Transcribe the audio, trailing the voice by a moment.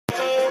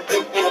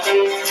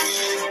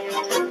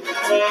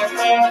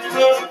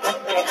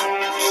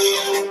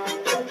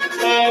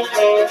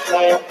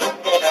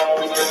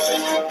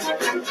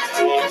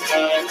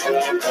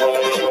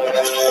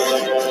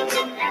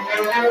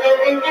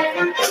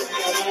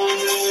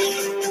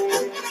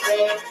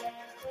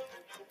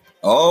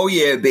Oh,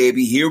 yeah,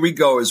 baby. Here we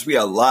go as we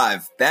are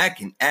live,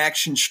 back in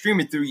action,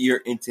 streaming through your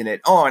internet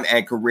on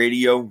Anchor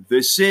Radio.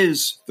 This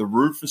is the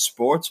Root for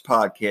Sports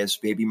podcast,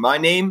 baby. My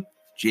name,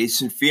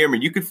 Jason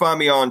Fearman. You can find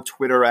me on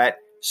Twitter at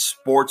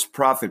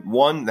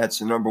SportsProfit1. That's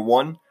the number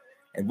one.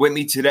 And with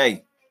me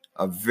today,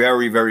 a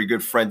very, very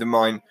good friend of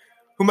mine,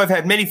 whom I've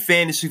had many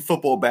fantasy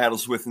football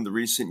battles with in the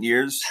recent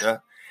years.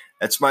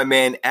 That's my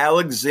man,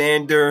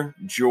 Alexander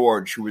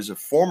George, who is a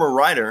former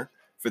writer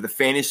for the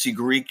Fantasy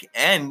Greek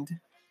and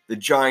the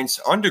Giants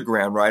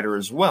Underground writer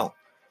as well.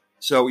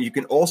 So you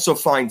can also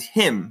find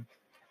him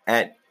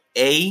at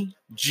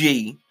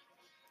AG,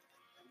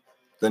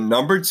 the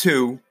number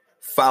 2,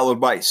 followed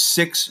by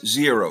 6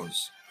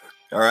 zeros.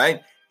 All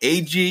right?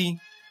 AG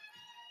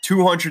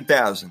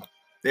 200,000.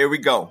 There we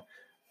go.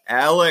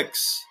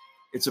 Alex,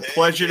 it's a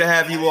pleasure to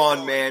have you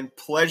on, man.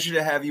 Pleasure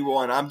to have you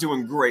on. I'm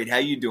doing great. How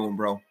you doing,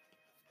 bro?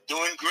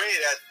 Doing great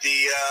at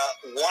the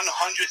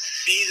 100th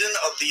season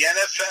of the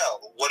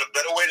NFL. What a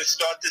better way to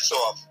start this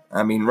off.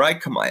 I mean, right?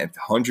 Come on, at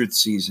the 100th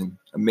season.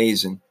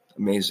 Amazing.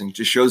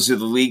 Just shows that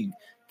the league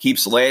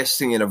keeps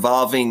lasting and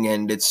evolving,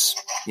 and it's,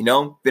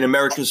 been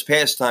America's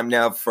pastime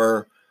now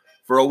for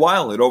a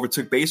while. It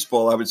overtook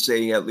baseball, I would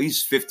say, at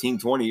least 15,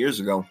 20 years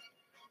ago.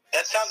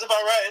 That sounds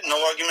about right.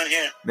 No argument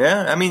here.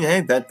 Yeah, I mean,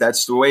 hey,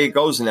 that's the way it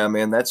goes now,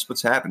 man. That's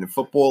what's happening.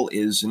 Football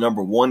is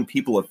number one.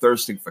 People are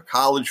thirsting for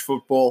college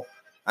football.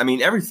 I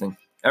mean, everything.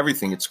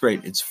 It's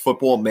great. It's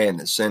football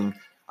madness, and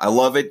I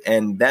love it.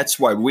 And that's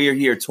why we're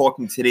here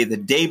talking today, the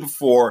day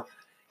before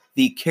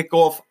the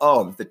kickoff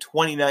of the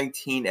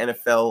 2019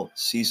 NFL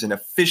season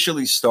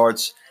officially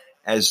starts,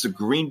 as the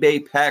Green Bay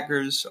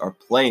Packers are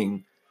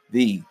playing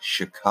the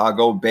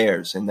Chicago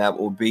Bears, and that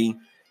will be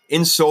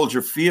in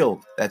Soldier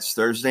Field. That's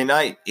Thursday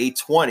night,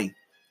 8:20.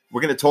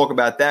 We're going to talk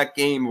about that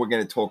game. We're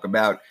going to talk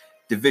about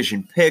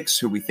division picks,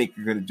 who we think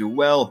are going to do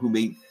well, who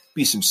may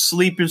be some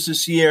sleepers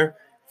this year.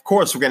 Of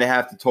course, we're going to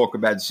have to talk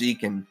about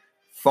Zeke and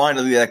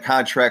finally that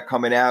contract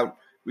coming out.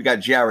 We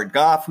got Jared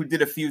Goff, who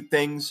did a few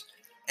things.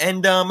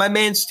 And my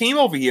man's team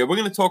over here, we're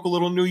going to talk a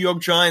little New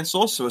York Giants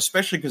also,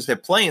 especially because they're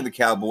playing the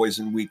Cowboys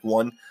in week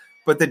 1.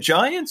 But the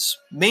Giants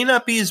may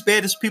not be as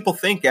bad as people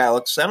think,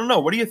 Alex. I don't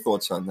know. What are your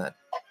thoughts on that?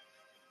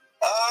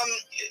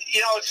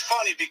 It's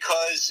funny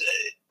because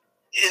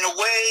in a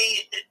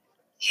way,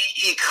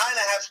 you kind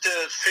of have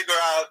to figure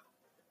out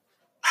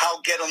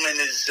how Gettleman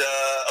is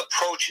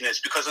approaching this,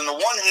 because on the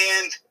one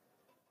hand,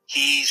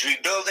 he's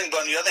rebuilding,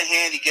 but on the other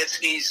hand, he gets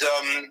these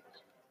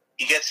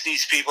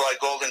people like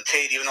Golden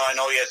Tate, even though I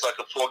know he has like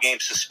a 4-game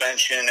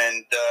suspension,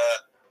 and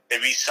they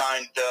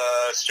re-signed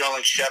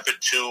Sterling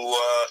Shepard to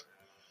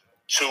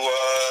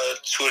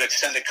an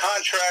extended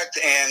contract,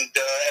 and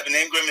Evan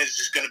Ingram is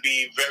just going to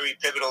be very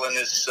pivotal in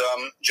this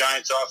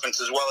Giants offense,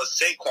 as well as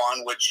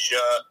Saquon, which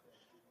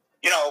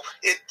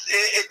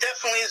it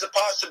definitely is a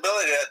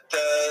possibility that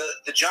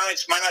the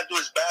Giants might not do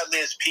as badly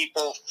as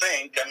people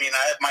think. I mean,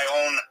 I have my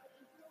own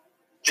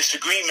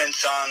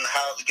disagreements on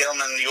how the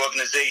Gettleman and the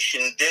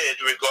organization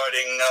did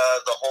regarding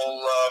the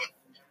whole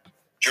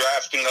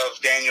drafting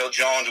of Daniel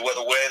Jones,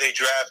 where they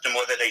drafted him,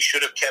 whether they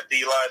should have kept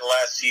Eli the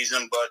last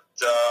season. But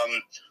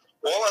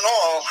all in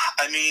all,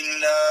 I mean,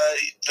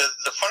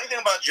 the funny thing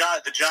about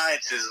the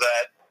Giants is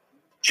that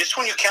just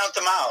when you count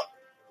them out,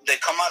 they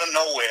come out of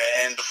nowhere,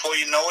 and before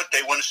you know it,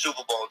 they win a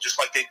Super Bowl, just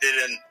like they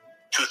did in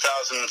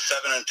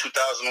 2007 and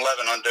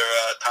 2011 under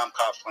Tom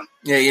Coughlin.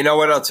 Yeah, you know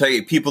what? I'll tell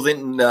you. People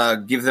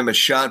didn't give them a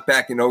shot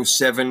back in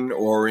 2007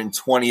 or in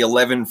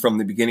 2011 from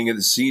the beginning of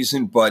the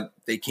season, but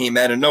they came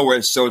out of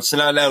nowhere, so it's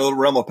not out of the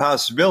realm of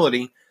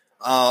possibility.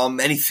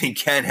 Anything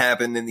can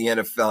happen in the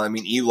NFL. I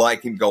mean, Eli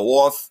can go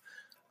off.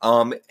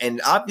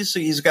 And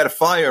obviously he's got a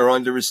fire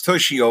under his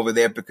tushy over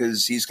there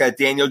because he's got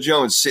Daniel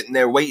Jones sitting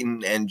there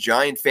waiting, and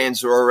Giant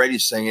fans are already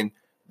saying,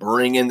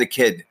 bring in the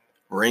kid.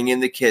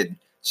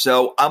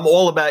 So I'm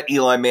all about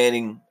Eli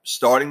Manning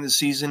starting the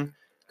season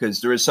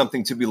because there is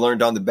something to be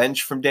learned on the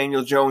bench from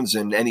Daniel Jones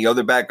and any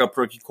other backup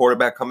rookie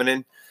quarterback coming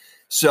in.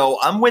 So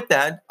I'm with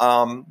that.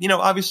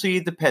 Obviously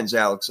it depends,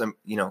 Alex. Are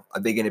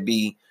they going to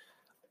be,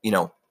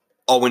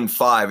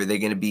 0-5? Are they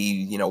going to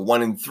be,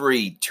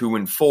 1-3,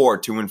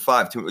 2-4,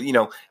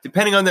 2-5?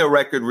 Depending on their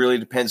record, really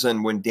depends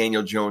on when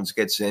Daniel Jones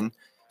gets in.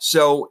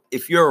 So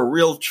if you're a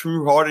real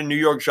true-hearted New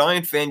York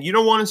Giant fan, you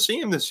don't want to see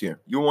him this year.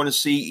 You want to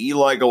see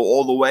Eli go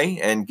all the way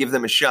and give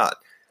them a shot.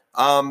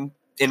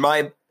 In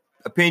my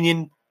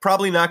opinion,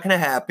 probably not going to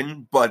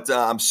happen, but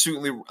I'm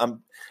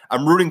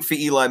rooting for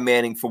Eli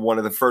Manning for one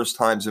of the first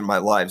times in my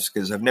life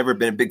because I've never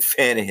been a big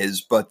fan of his,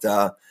 but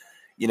I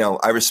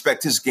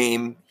respect his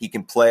game. He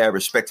can play. I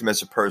respect him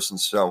as a person.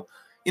 So,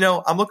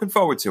 I'm looking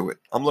forward to it.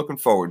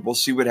 We'll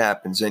see what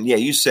happens. And yeah,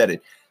 you said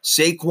it.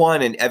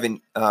 Saquon and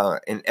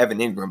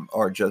Evan Ingram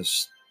are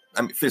just,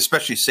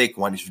 especially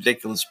Saquon, he's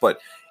ridiculous. But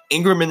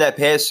Ingram in that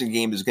passing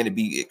game is going to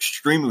be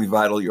extremely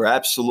vital. You're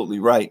absolutely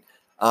right.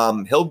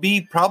 He'll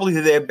be probably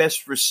their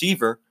best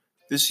receiver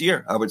this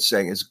year, I would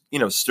say.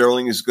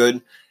 Sterling is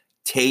good.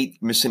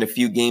 Tate missing a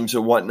few games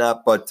or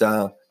whatnot. But,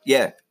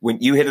 when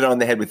you hit it on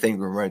the head with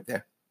Ingram right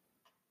there.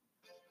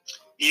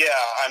 Yeah,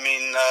 I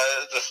mean,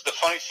 the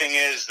funny thing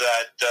is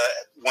that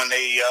when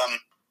they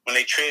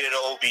traded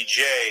OBJ,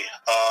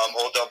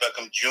 Odell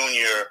Beckham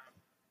Jr.,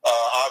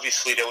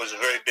 obviously there was a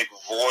very big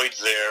void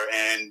there,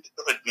 and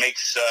it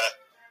makes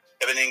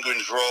Evan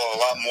Ingram's role a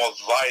lot more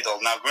vital.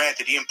 Now,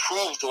 granted, he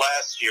improved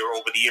last year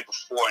over the year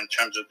before in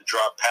terms of the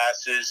drop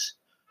passes.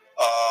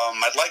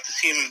 I'd like to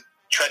see him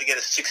try to get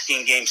a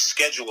 16-game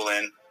schedule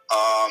in,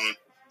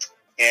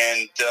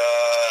 and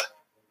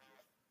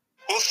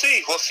we'll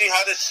see. We'll see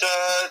how this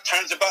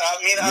turns about.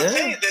 I mean, I'll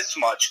tell you this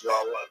much,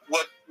 though.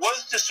 What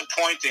was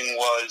disappointing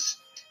was,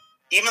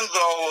 even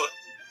though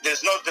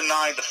there's no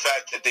denying the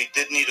fact that they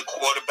did need a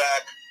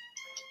quarterback,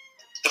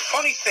 the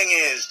funny thing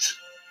is,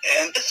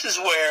 and this is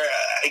where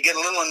I get a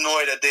little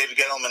annoyed at David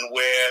Gettleman,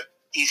 where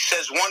he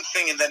says one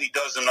thing and then he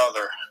does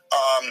another.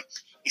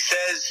 He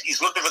says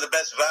he's looking for the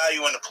best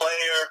value in the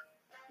player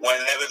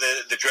whenever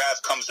the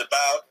draft comes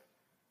about.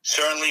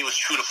 Certainly he was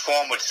true to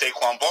form with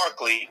Saquon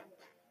Barkley.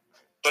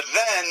 But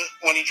then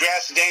when he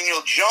drafts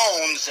Daniel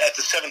Jones at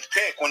the 7th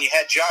pick, when you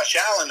had Josh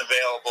Allen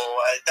available,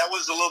 that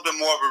was a little bit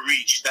more of a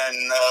reach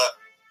than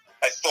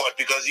I thought,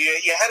 because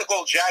you had a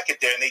gold jacket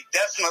there, and they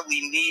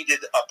definitely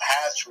needed a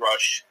pass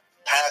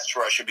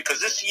rusher, because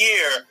this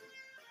year,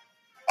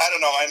 I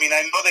don't know. I mean,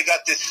 I know they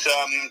got this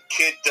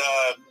kid,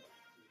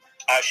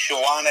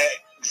 Shoana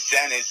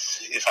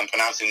Zenis, if I'm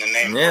pronouncing the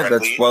name correctly. Yeah,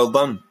 that's well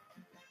done.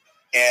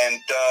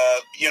 And,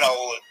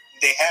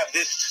 they have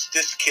this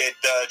kid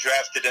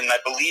drafted in, I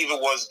believe it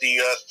was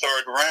the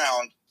 3rd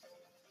round.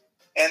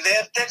 And they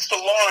have Dexter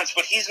Lawrence,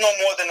 but he's no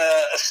more than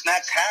a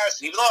Snacks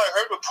Harrison, even though I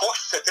heard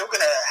reports that they were going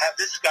to have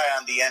this guy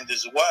on the end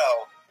as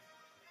well.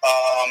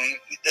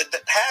 The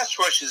pass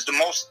rush is the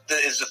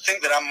thing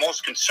that I'm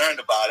most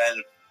concerned about.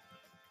 And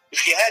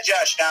if you had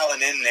Josh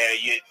Allen in there,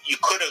 you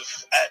could have,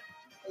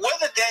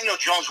 whether Daniel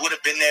Jones would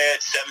have been there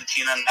at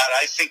 17 or not,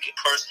 I think it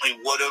personally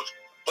would have.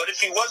 But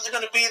if he wasn't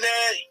going to be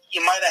there,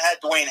 you might have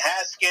had Dwayne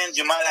Haskins,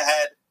 you might have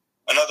had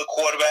another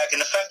quarterback. And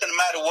the fact of the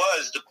matter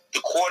was,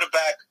 the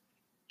quarterback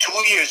 2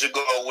 years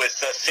ago with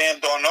Sam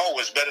Darnold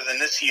was better than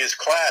this year's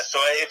class. So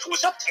if it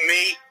was up to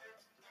me,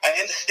 I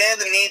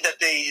understand the move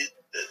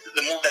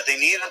that they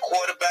needed a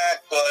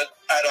quarterback, but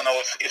I don't know.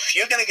 If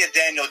you're going to get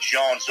Daniel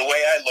Jones, the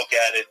way I look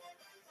at it,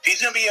 if he's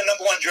going to be your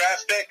number 1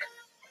 draft pick,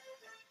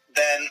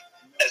 then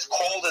as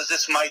cold as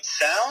this might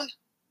sound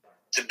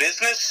to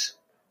business,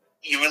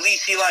 you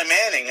release Eli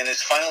Manning in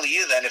his final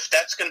year then, if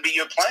that's going to be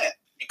your plan,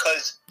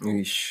 because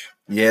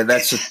yeah,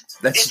 it's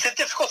a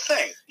difficult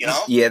thing, you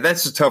know? Yeah,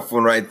 that's a tough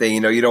one right there. You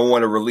know, you don't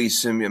want to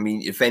release him. I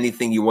mean, if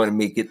anything, you want to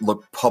make it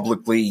look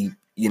publicly,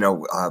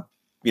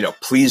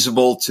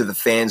 pleasable to the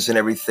fans and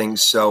everything.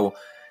 So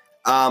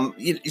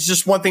it's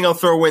just one thing I'll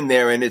throw in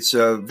there, and it's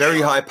a very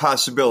high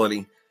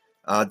possibility,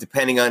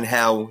 depending on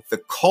how the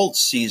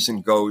Colts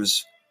season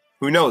goes.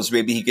 Who knows?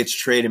 Maybe he gets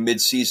traded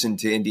midseason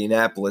to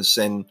Indianapolis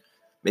and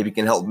maybe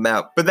can help him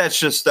out. But that's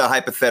just a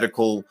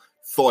hypothetical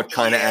thought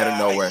kind of out of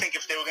nowhere. I think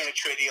if they were going to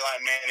trade Eli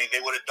Manning, they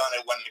would have done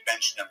it when they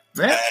benched him.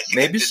 Yeah,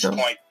 maybe so.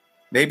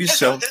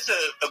 There's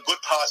a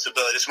good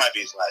possibility. This might be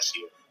his last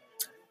year.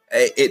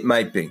 It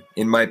might be.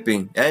 It might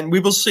be. And we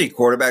will see.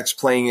 Quarterbacks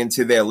playing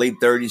into their late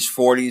 30s,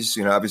 40s,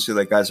 obviously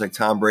like guys like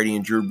Tom Brady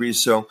and Drew Brees.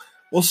 So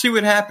we'll see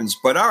what happens.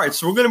 But all right,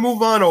 so we're going to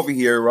move on over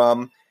here.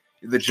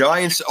 The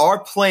Giants are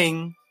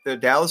playing the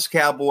Dallas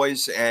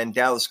Cowboys, and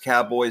Dallas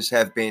Cowboys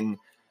have been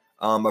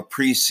a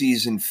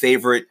preseason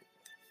favorite,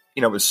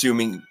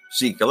 assuming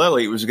Zeke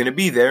Elliott was going to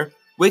be there,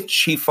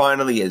 which he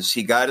finally is.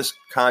 He got his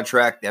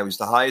contract. Now he's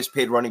the highest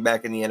paid running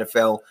back in the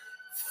NFL,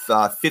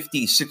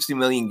 50, 60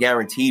 million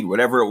guaranteed,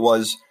 whatever it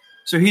was.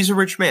 So he's a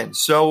rich man.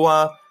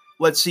 So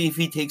let's see if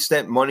he takes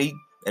that money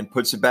and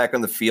puts it back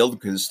on the field,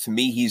 because to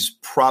me, he's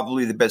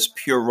probably the best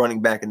pure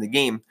running back in the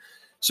game.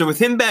 So with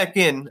him back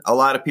in, a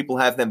lot of people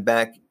have them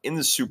back in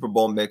the Super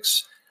Bowl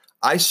mix.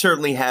 I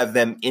certainly have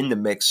them in the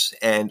mix,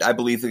 and I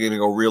believe they're going to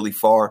go really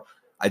far.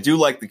 I do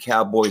like the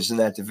Cowboys in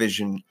that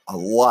division a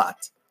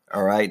lot.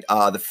 All right.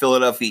 The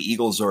Philadelphia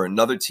Eagles are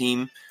another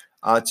team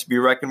to be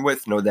reckoned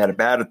with, no doubt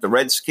about it. The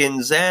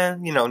Redskins,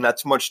 not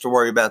too much to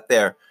worry about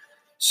there.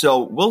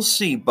 So we'll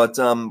see. But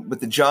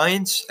with the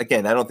Giants,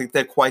 again, I don't think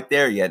they're quite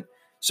there yet.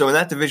 So in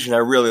that division, I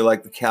really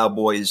like the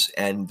Cowboys.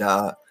 And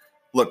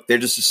look, they're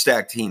just a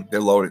stacked team. They're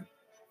loaded.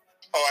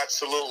 Oh,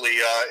 absolutely.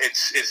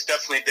 It's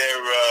definitely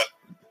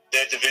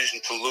their division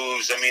to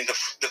lose. I mean,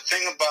 the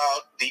thing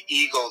about the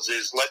Eagles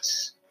is,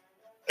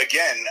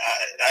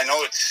 I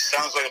know it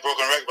sounds like a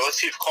broken record, but let's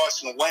see if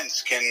Carson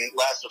Wentz can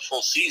last a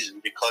full season,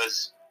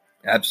 because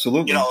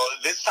absolutely,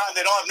 this time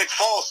they don't have Nick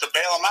Foles to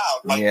bail them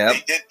out like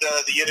they did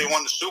the year they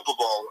won the Super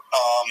Bowl.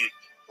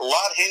 A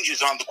lot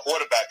hinges on the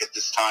quarterback at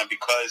this time,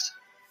 because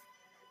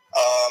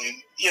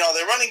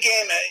their running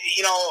game,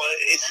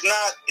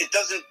 it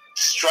doesn't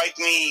strike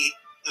me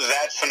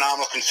that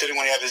phenomenal, considering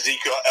when you have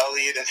Ezekiel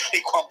Elliott and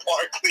Saquon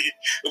Barkley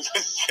in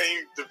the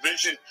same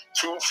division,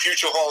 2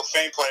 future Hall of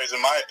Fame players,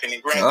 in my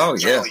opinion. Granted,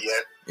 it's early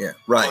yet. Yeah,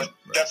 right.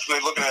 But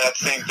definitely looking at that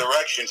same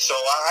direction. So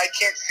I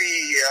can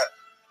see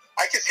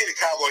the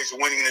Cowboys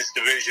winning this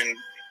division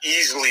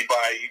easily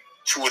by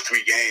 2 or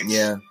 3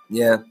 games.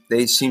 Yeah,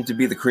 they seem to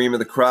be the cream of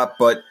the crop.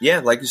 But yeah,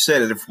 like you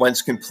said, if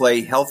Wentz can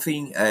play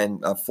healthy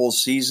and a full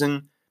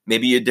season,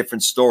 maybe a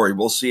different story.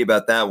 We'll see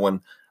about that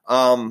one.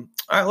 All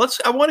right,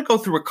 I want to go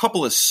through a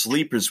couple of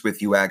sleepers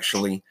with you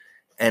actually,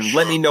 and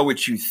let me know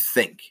what you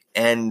think.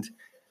 And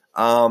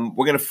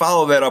we're going to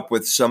follow that up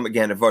with some,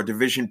 again, of our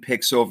division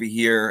picks over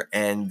here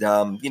and,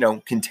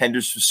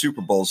 contenders for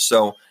Super Bowls.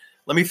 So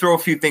let me throw a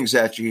few things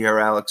at you here,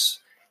 Alex.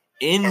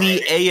 In the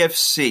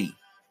AFC,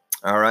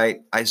 all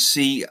right, I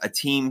see a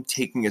team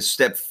taking a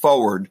step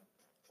forward,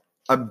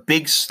 a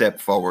big step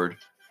forward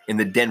in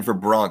the Denver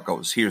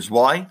Broncos. Here's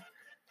why.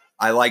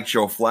 I like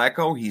Joe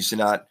Flacco. He's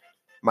not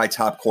my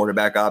top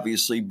quarterback,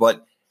 obviously,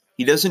 but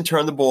he doesn't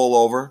turn the ball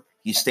over.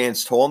 He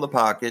stands tall in the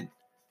pocket.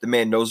 The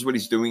man knows what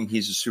he's doing.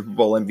 He's a Super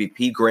Bowl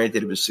MVP.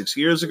 Granted, it was 6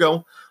 years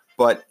ago,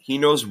 but he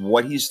knows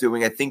what he's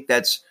doing. I think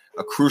that's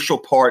a crucial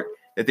part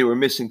that they were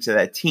missing to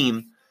that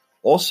team.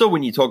 Also,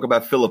 when you talk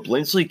about Philip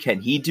Lindsay,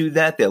 can he do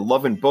that? They're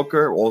loving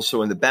Booker,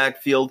 also in the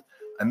backfield.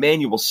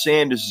 Emmanuel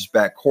Sanders is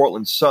back,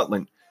 Cortland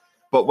Sutton.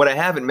 But what I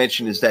haven't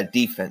mentioned is that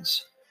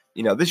defense.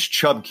 This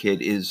Chubb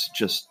kid is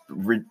just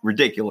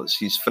ridiculous.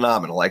 He's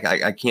phenomenal. Like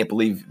I can't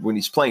believe when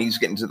he's playing, he's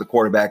getting to the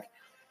quarterback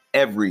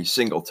every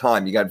single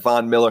time. You got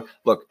Von Miller.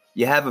 Look,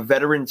 you have a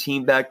veteran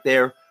team back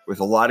there with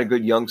a lot of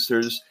good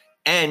youngsters.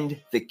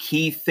 And the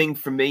key thing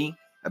for me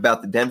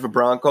about the Denver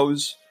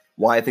Broncos,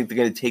 why I think they're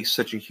going to take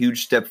such a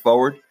huge step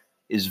forward,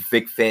 is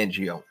Vic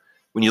Fangio.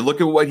 When you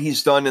look at what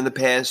he's done in the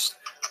past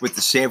with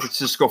the San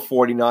Francisco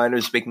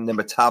 49ers, making them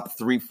a top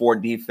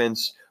 3-4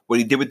 defense, what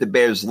he did with the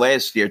Bears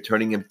last year,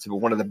 turning him to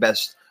one of the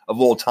best of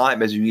all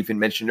time, as you even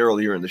mentioned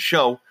earlier in the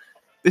show,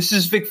 this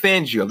is Vic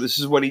Fangio. This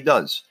is what he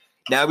does.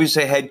 Now he's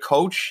a head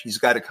coach. He's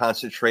got to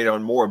concentrate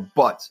on more,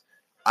 but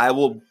I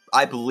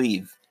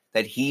believe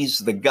that he's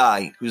the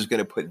guy who's going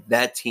to put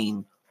that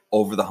team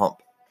over the hump.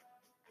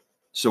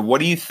 So what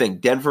do you think?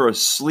 Denver a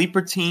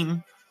sleeper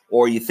team,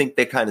 or you think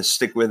they kind of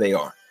stick where they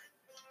are?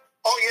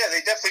 Oh, yeah,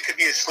 they definitely could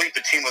be a sleeper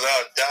team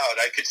without a doubt.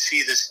 I could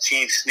see this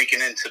team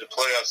sneaking into the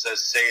playoffs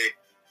as, say,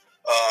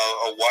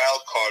 a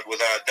wild card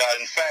without a doubt.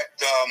 In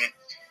fact,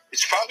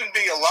 it's probably going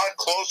to be a lot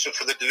closer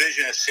for the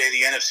division as, say,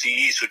 the NFC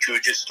East, which we were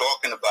just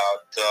talking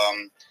about.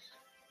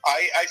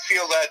 I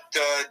feel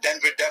that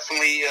Denver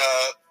definitely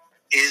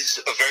is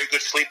a very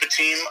good sleeper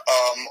team.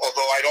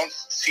 Although I don't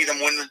see them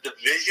win the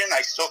division,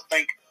 I still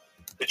think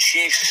the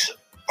Chiefs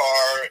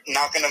are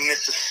not going to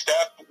miss a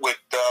step with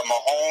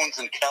Mahomes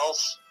and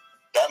Kels.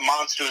 That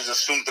monster has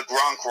assumed the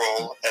Gronk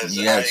role as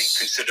I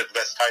consider the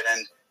best tight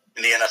end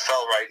in the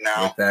NFL right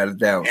now. Without a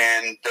doubt.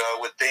 And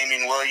with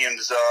Damian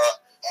Williams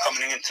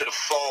coming into the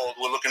fold,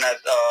 we're looking at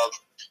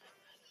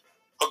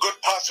a good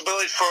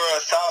possibility for a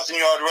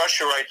 1,000-yard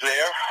rusher right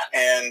there.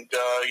 And,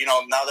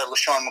 now that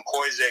LaShawn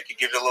McCoy's there, could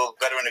give it a little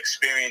veteran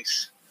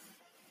experience,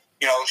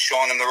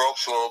 showing him the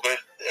ropes a little bit,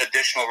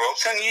 additional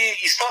ropes. And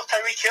you still have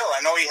Tyreek Hill.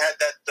 I know he had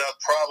that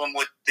problem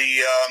with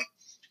the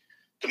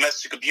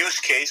domestic abuse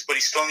case, but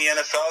he's still in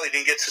the NFL. He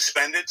didn't get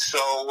suspended. So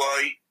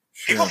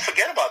people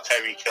forget about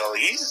Tyreek Hill.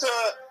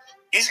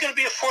 He's going to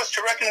be a force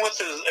to reckon with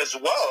as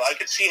well. I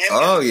could see him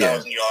getting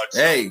 1,000 yards.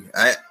 Hey,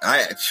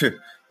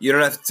 you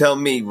don't have to tell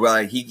me.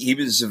 He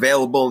was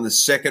available in the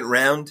second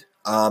round,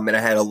 and I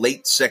had a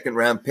late second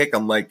round pick.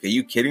 I'm like, are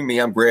you kidding me?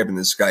 I'm grabbing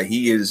this guy.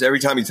 He is, every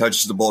time he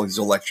touches the ball, he's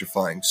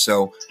electrifying.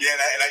 So yeah,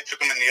 and I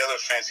took him in the other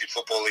fantasy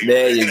football league.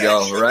 There you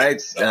go.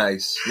 Right, so.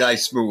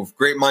 Nice move.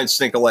 Great minds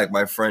think alike,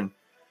 my friend.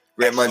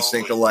 Great minds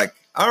think alike.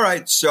 All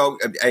right, so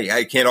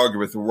I can't argue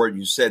with the word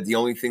you said. The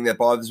only thing that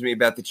bothers me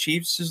about the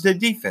Chiefs is their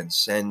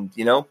defense, and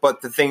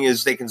but the thing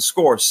is, they can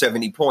score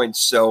 70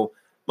 points. So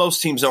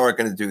most teams aren't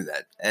going to do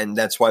that, and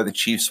that's why the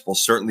Chiefs will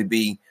certainly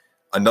be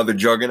another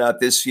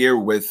juggernaut this year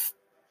with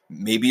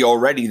maybe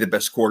already the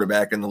best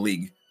quarterback in the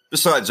league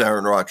besides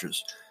Aaron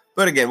Rodgers.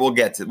 But again, we'll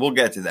get to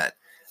that.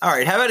 All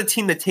right, how about a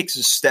team that takes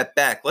a step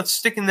back? Let's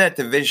stick in that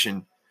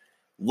division.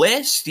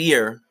 Last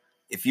year,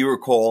 if you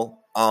recall,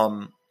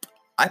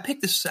 I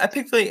picked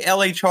the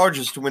LA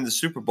Chargers to win the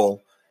Super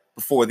Bowl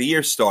before the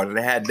year started.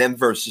 I had them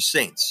versus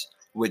Saints,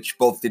 which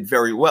both did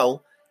very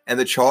well. And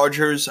the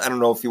Chargers, I don't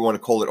know if you want to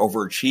call it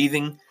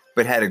overachieving,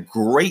 but had a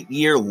great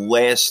year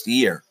last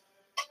year.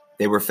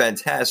 They were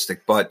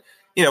fantastic. But,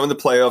 in the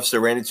playoffs, they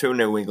ran into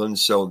New England,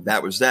 so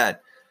that was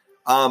that.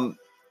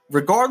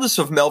 Regardless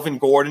of Melvin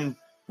Gordon,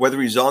 whether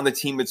he's on the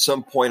team at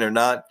some point or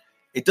not,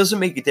 it doesn't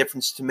make a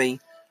difference to me.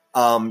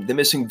 They're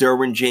missing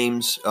Derwin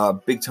James,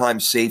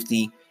 big-time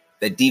safety.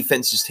 That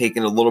defense is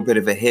taking a little bit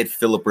of a hit.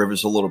 Phillip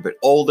Rivers a little bit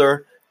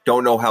older.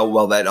 Don't know how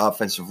well that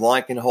offensive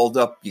line can hold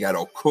up. You got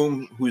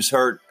Okung, who's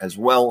hurt as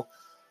well.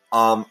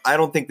 I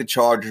don't think the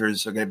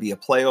Chargers are going to be a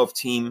playoff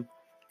team,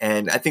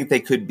 and I think they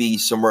could be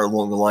somewhere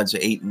along the lines of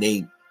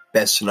 8-8,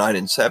 best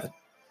 9-7.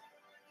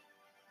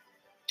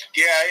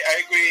 Yeah,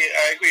 I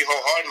agree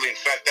wholeheartedly. In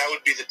fact, that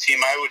would be the team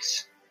I would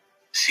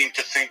seem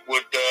to think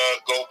would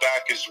go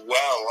back as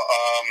well.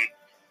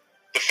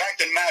 The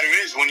fact of the matter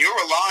is, when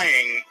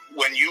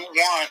you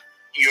want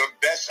your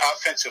best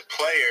offensive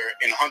player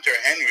in Hunter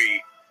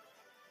Henry,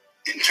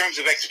 in terms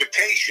of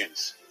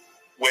expectations,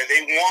 where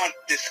they want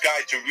this guy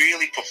to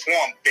really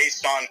perform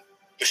based on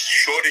the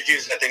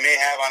shortages that they may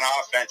have on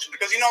offense.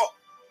 Because,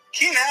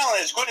 Keenan Allen,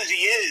 as good as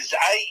he is,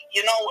 I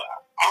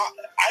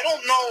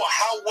don't know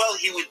how well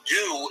he would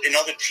do in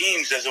other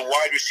teams as a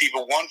wide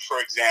receiver one,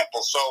 for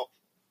example. So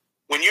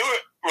when you're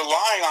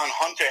relying on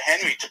Hunter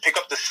Henry to pick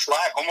up the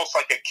slack, almost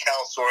like a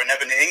Kels or an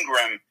Evan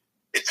Ingram,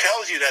 it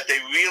tells you that they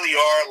really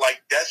are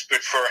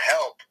desperate for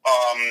help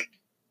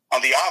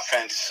on the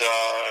offense.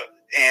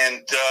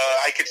 And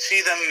I could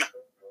see them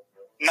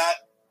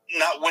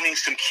not winning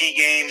some key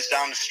games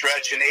down the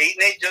stretch. And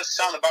 8-8 does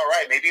sound about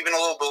right. Maybe even a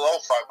little below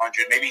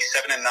 500, maybe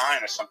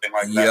 7-9 or something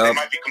like that. Yep. They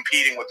might be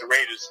competing with the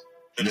Raiders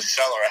for the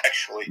cellar,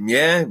 actually.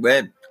 Yeah,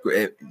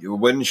 it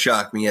wouldn't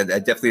shock me. I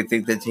definitely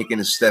think they're taking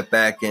a step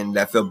back, and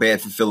I feel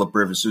bad for Phillip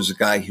Rivers, who's a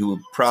guy who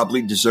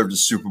probably deserved a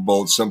Super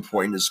Bowl at some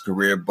point in his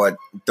career, but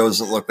it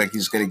doesn't look like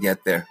he's going to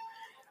get there.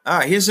 All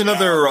right, here's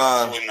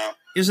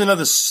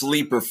another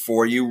sleeper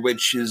for you,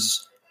 which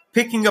is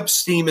picking up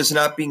steam as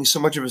not being so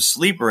much of a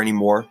sleeper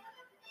anymore,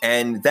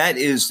 and that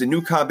is the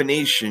new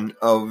combination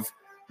of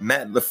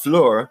Matt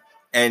LaFleur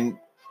and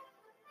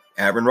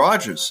Aaron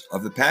Rodgers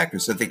of the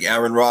Packers. I think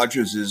Aaron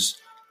Rodgers is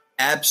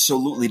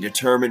absolutely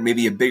determined,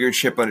 maybe a bigger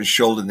chip on his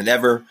shoulder than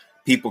ever.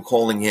 People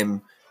calling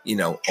him,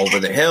 over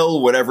the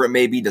hill, whatever it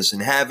may be,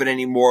 doesn't have it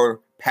anymore.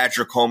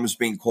 Patrick Mahomes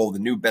being called the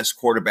new best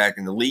quarterback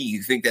in the league.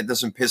 You think that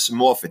doesn't piss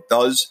him off? It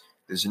does.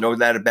 There's no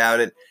doubt about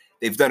it.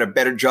 They've done a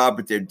better job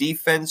with their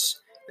defense.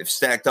 They've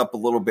stacked up a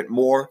little bit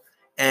more.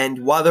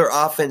 And while their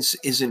offense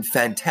isn't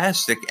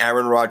fantastic,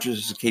 Aaron Rodgers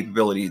has the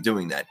capability of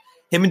doing that.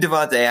 Him and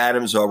Devontae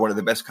Adams are one of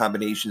the best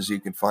combinations you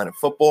can find in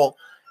football.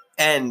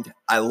 And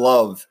I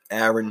love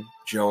Aaron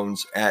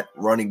Jones at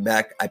running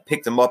back. I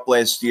picked him up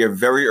last year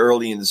very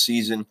early in the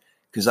season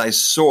because I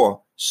saw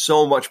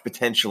so much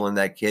potential in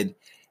that kid.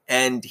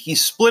 And he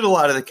split a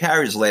lot of the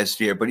carries last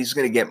year, but he's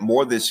going to get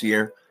more this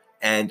year.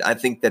 And I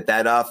think that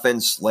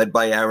offense led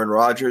by Aaron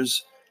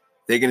Rodgers,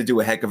 they're going to do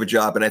a heck of a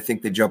job, and I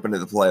think they jump into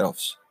the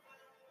playoffs.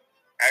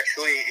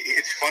 Actually,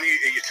 it's funny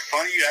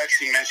you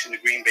actually mentioned the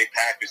Green Bay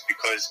Packers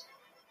because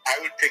I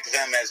would pick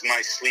them as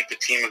my sleeper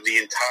team of the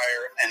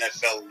entire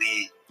NFL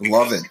league.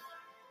 Love it.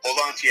 Hold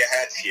on to your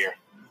hats here.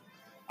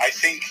 I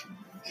think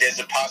there's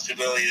a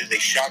possibility that they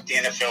shock the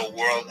NFL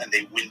world and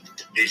they win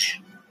the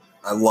division.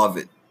 I love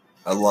it.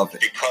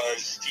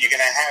 Because you're going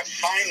to have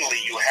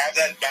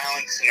that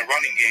balance in the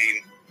running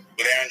game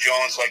with Aaron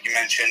Jones, like you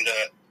mentioned.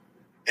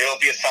 He'll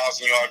be a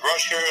 1,000-yard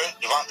rusher.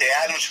 Devontae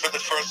Adams, for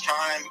the first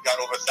time, got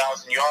over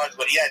 1,000 yards,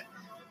 but he had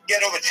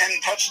over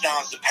 10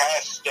 touchdowns the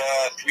past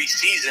 3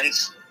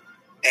 seasons.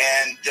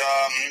 And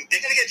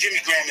they're going to get Jimmy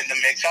Graham in the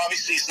mix.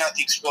 Obviously, he's not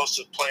the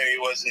explosive player he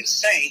was in the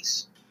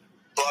Saints,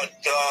 but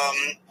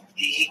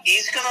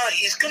he's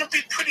gonna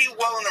be pretty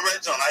well in the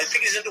red zone. I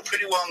think he's going to do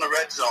pretty well in the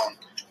red zone,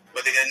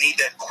 but they're going to need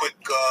that quick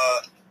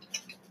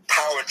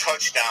power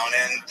touchdown.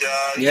 And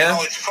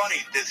it's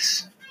funny.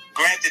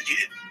 Granted,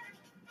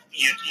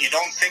 you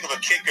don't think of a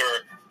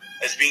kicker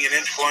as being an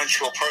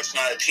influential person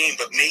on a team,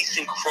 but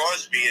Mason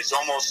Crosby is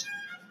almost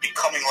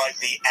becoming like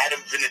the Adam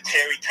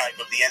Vinatieri type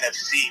of the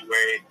NFC,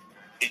 where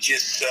it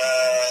just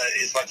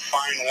is like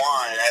fine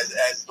wine.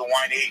 As the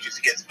wine ages,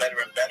 it gets better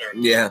and better.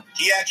 Yeah.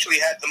 He actually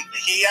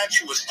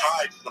was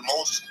tied for the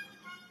most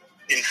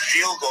in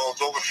field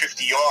goals over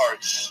 50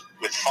 yards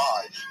with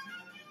 5.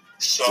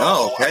 So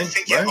I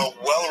think you have a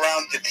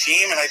well-rounded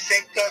team, and I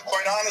think,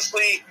 quite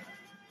honestly,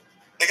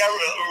 they got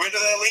rid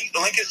of their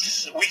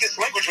weakest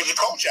link, which was the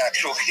coach,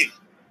 actually.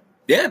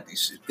 Yeah,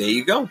 there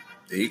you go.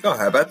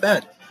 How about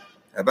that?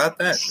 All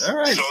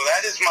right. So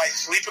that is my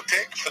sleeper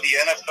pick for the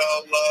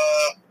NFL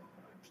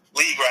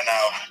league right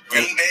now.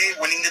 Green Bay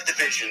winning the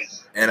division.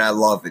 And I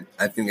love it.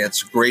 I think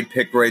that's a great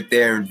pick right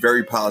there and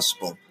very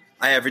possible.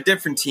 I have a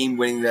different team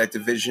winning that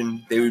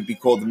division. They would be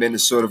called the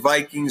Minnesota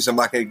Vikings. I'm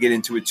not going to get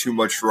into it too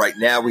much right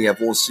now. We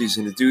have all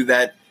season to do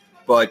that.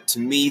 But to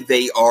me,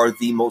 they are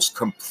the most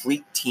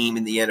complete team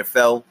in the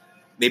NFL.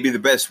 Maybe the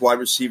best wide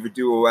receiver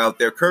duo out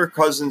there. Kirk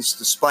Cousins,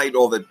 despite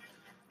all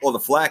the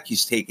flack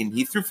he's taken,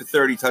 he threw for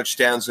 30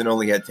 touchdowns and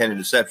only had 10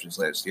 interceptions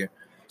last year.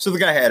 So the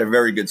guy had a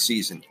very good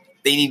season.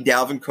 They need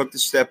Dalvin Cook to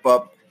step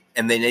up,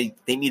 and they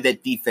need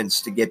that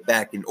defense to get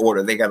back in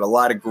order. They got a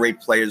lot of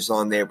great players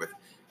on there with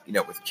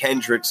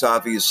Kendricks,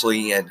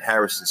 obviously, and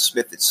Harrison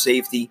Smith at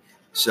safety.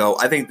 So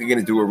I think they're going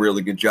to do a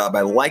really good job.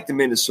 I like the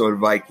Minnesota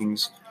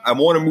Vikings. I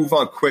want to move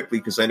on quickly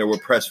because I know we're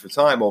pressed for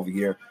time over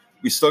here.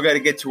 We still got to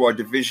get to our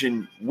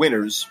division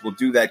winners. We'll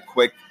do that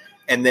quick.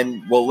 And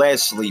then we'll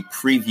lastly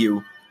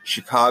preview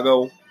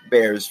Chicago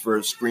Bears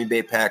versus Green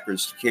Bay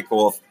Packers to kick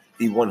off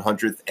the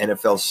 100th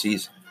NFL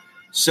season.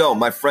 So,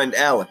 my friend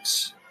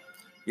Alex,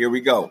 here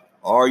we go.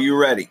 Are you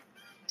ready?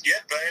 Yep,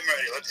 I am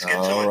ready. Let's get to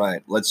it. All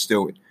right, let's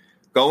do it.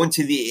 Going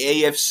to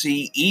the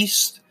AFC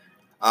East,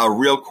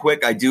 real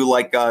quick, I do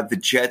like the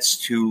Jets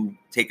to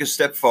take a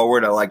step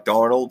forward. I like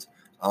Darnold.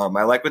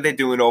 I like what they're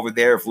doing over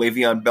there. If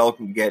Le'Veon Bell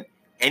can get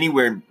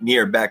anywhere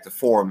near back to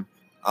form,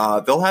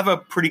 they'll have a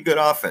pretty good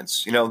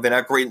offense. They're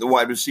not great in the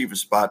wide receiver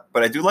spot,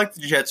 but I do like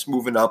the Jets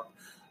moving up.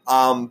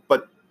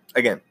 But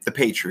again, the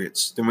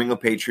Patriots, the New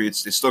England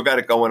Patriots, they still got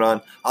it going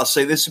on. I'll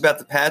say this about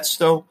the Pats,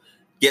 though.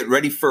 Get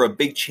ready for a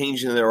big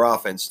change in their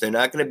offense. They're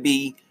not going to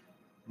be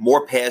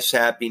more pass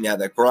happy now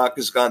that Gronk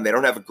is gone. They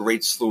don't have a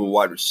great slew of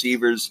wide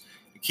receivers.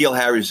 N'Keal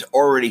Harry's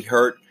already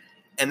hurt.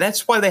 And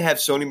that's why they have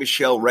Sony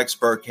Michel, Rex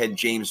Burkhead,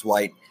 James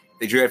White.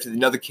 They drafted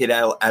another kid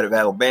out of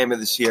Alabama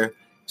this year.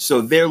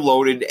 So they're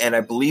loaded, and I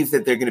believe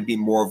that they're going to be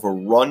more of a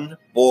run,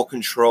 ball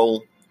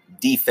control,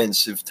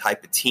 defensive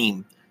type of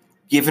team,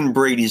 given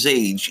Brady's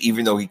age,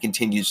 even though he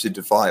continues to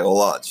defy all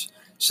odds.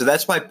 So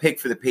that's my pick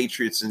for the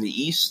Patriots in the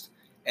East.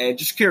 And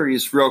just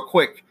curious, real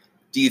quick,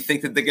 do you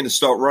think that they're going to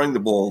start running the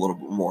ball a little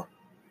bit more?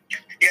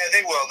 Yeah,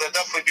 they will. They'll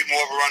definitely be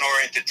more of a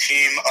run-oriented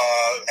team,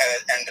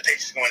 and the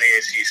Patriots going to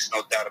the AFC East,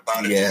 no doubt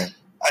about it. Yeah.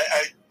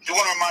 I do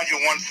want to remind you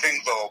one thing,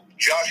 though.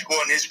 Josh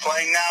Gordon is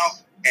playing now,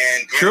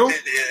 and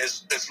granted,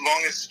 as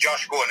long as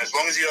Josh Gordon, as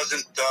long as he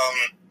doesn't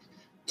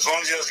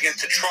get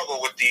into trouble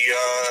with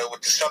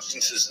the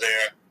substances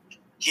there,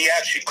 he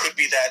actually could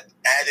be that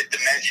added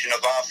dimension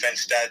of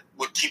offense that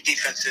would keep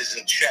defenses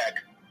in check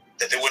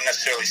that they wouldn't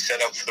necessarily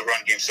set up for the run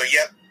game. So,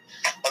 yep.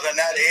 Other than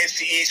that,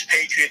 AFC East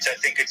Patriots, I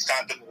think it's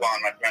time to move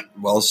on, my friend.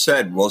 Well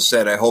said. Well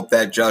said. I hope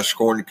that Josh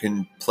Gordon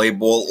can play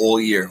ball all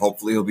year.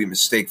 Hopefully he'll be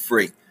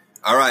mistake-free.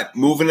 All right,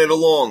 moving it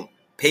along.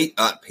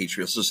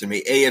 Patriots, listen to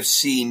me.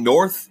 AFC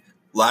North,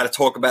 a lot of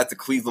talk about the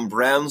Cleveland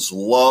Browns.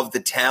 Love the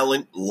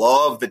talent.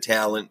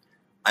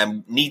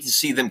 I need to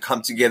see them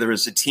come together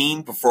as a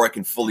team before I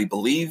can fully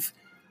believe.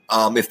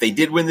 If they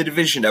did win the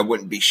division, I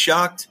wouldn't be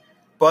shocked.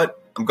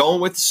 But I'm going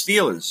with the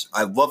Steelers.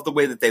 I love the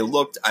way that they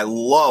looked. I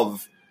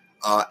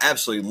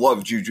absolutely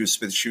love Juju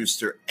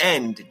Smith-Schuster.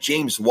 And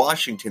James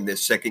Washington, their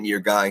second-year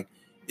guy,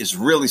 is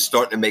really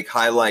starting to make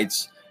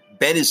highlights.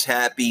 Ben is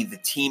happy. The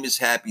team is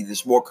happy.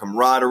 There's more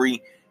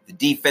camaraderie. The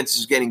defense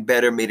is getting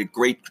better. Made a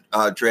great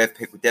draft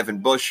pick with Devin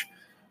Bush.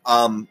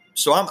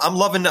 So I'm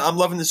loving the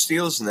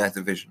Steelers in that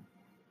division.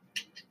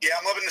 Yeah,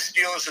 I'm loving the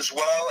Steelers as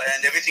well,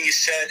 and everything you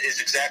said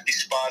is exactly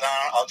spot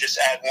on. I'll just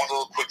add one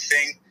little quick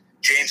thing.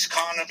 James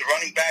Conner, the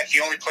running back, he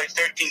only played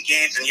 13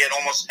 games and yet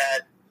almost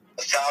had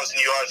 1,000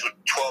 yards with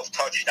 12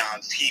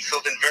 touchdowns. He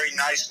filled in very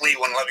nicely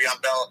when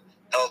Le'Veon Bell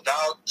held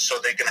out, so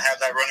they can have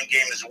that running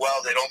game as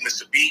well. They don't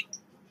miss a beat.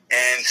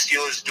 And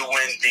Steelers do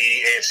win the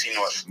AFC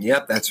North.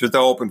 Yep, that's what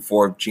they're hoping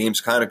for. If James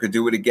Conner could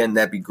do it again,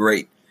 that'd be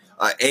great.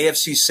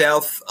 AFC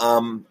South,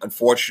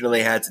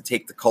 unfortunately, had to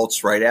take the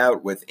Colts right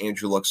out with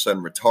Andrew Luck's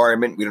sudden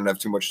retirement. We don't have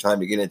too much time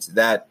to get into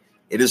that.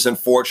 It is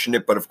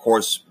unfortunate, but of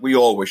course, we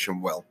all wish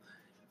him well.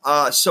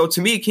 So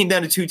to me, it came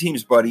down to two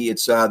teams, buddy.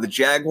 It's the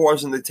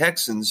Jaguars and the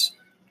Texans,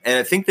 and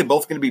I think they're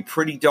both going to be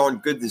pretty darn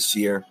good this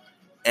year.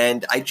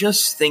 And I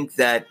just think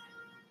that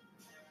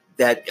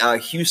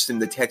Houston,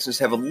 the Texans,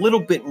 have a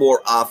little bit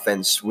more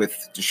offense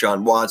with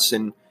Deshaun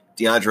Watson.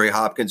 DeAndre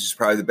Hopkins is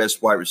probably the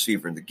best wide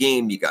receiver in the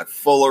game. You got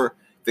Fuller.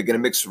 They're going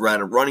to mix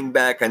around a running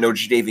back. I know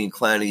Jadeveon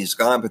Clowney is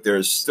gone, but there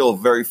is still a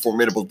very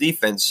formidable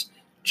defense.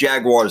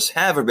 Jaguars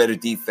have a better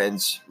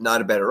defense,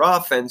 not a better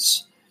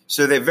offense.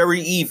 So they're very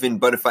even,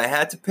 but if I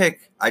had to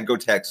pick, I'd go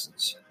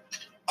Texans.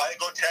 I'd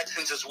go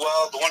Texans as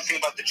well. The one thing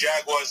about the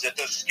Jaguars that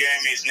does scare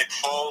me is Nick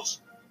Foles.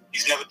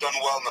 He's never done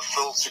well in the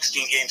full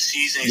 16-game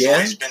season. He's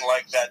always been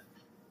like that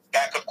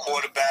backup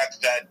quarterback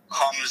that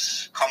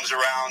comes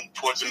around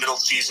towards the middle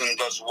season and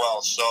does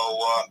well. So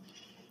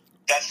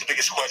that's the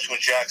biggest question with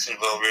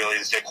Jacksonville, really,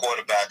 is their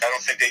quarterback. I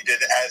don't think they did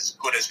as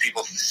good as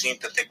people seem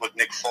to think with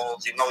Nick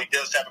Foles. Even though he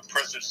does have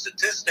impressive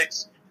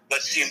statistics,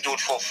 let's see him do it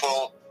for a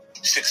full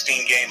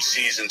 16-game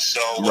season.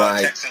 So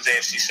Texans,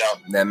 AFC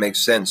South. That makes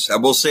sense. I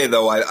will say,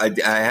 though, I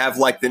have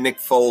liked the Nick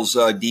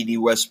Foles, D.D.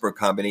 Westbrook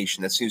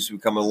combination. That seems to be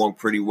coming along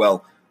pretty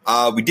well.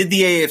 We did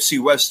the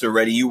AFC West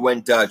already. You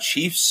went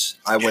Chiefs.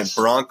 I went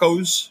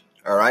Broncos.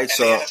 All right. And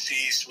so the NFC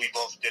East, we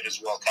both did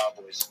as well,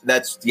 Cowboys.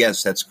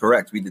 That's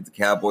correct. We did the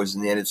Cowboys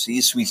in the NFC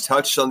East. We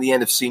touched on the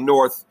NFC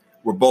North.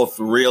 We're both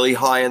really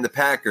high on the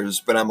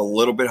Packers, but I'm a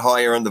little bit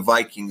higher on the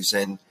Vikings,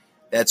 and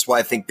that's why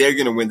I think they're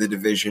going to win the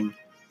division.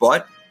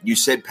 But you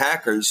said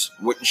Packers.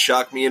 Wouldn't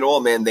shock me at all,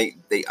 man.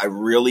 I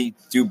really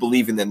do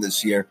believe in them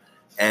this year.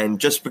 And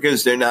just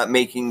because they're not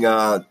making,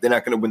 they're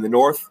not going to win the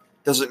North,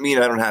 doesn't mean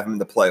I don't have them in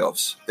the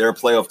playoffs. They're a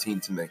playoff team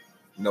to me.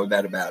 No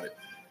doubt about it.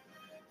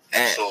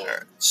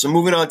 So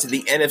moving on to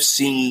the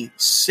NFC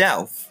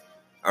South.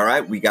 All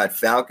right, we got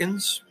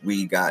Falcons,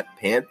 we got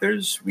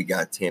Panthers, we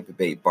got Tampa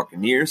Bay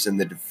Buccaneers, and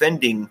the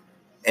defending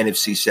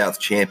NFC South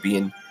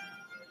champion,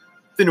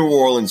 the New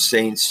Orleans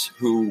Saints,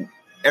 who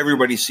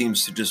everybody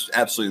seems to just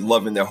absolutely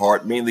love in their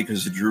heart, mainly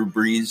because of Drew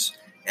Brees.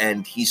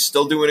 And he's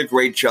still doing a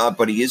great job,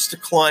 but he is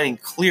declining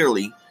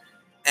clearly.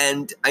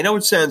 And I know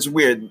it sounds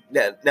weird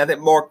now that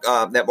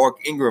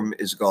Mark Ingram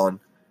is gone.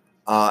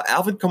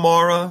 Alvin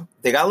Kamara,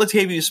 they got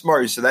Latavius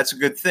Murray, so that's a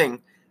good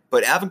thing.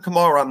 But Alvin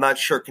Kamara, I'm not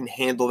sure, can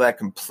handle that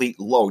complete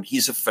load.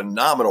 He's a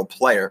phenomenal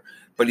player,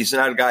 but he's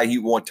not a guy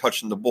you want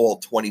touching the ball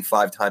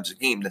 25 times a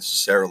game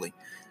necessarily.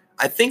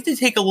 I think they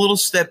take a little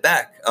step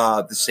back,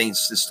 the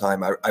Saints, this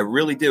time. I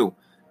really do.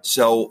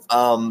 So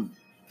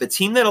the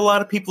team that a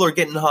lot of people are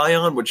getting high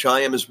on, which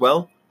I am as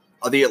well,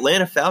 are the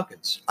Atlanta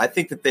Falcons. I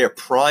think that they're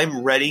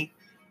prime ready.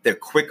 They're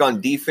quick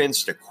on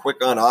defense. They're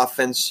quick on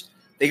offense.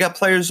 They got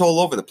players all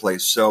over the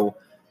place. So,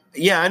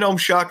 yeah, I know I'm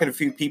shocking a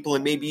few people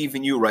and maybe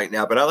even you right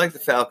now, but I like the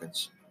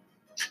Falcons.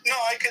 No,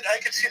 I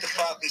could see the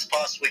Falcons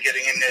possibly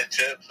getting in there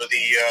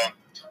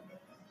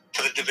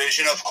for the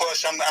division. Of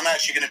course, I'm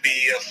actually going to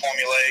be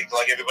formulaic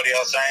like everybody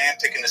else. I am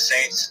picking the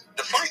Saints.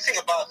 The funny thing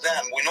about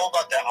them, we know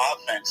about their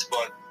offense,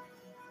 but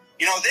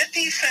their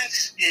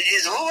defense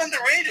is a little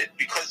underrated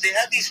because they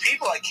have these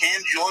people like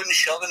Cam Jordan,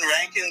 Sheldon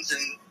Rankins,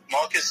 and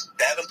Marcus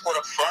Davenport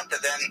up front,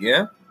 and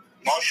then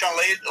Marshawn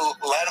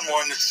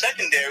Lattimore in the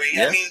secondary.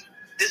 Yeah. I mean,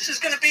 this is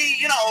going to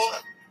be,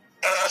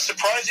 a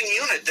surprising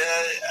unit.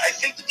 I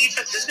think the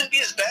defense is going to be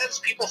as bad as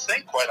people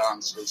think, quite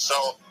honestly.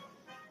 So,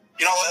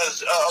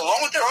 along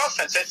with their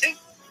offense, I think,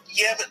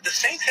 the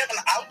Saints have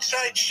an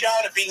outside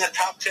shot at being a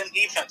top 10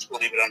 defense,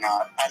 believe it or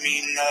not. I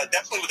mean,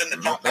 definitely within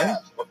the top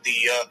half of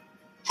the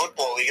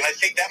football league. And I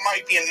think that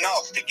might be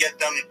enough to get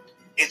them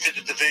into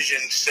the division,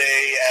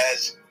 say,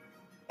 as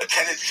a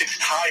 10-6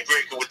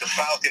 tiebreaker with the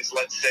Falcons,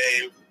 let's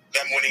say,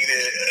 them winning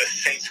the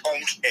Saints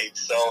home state.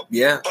 So,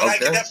 but I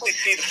can definitely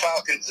see the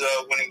Falcons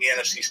winning the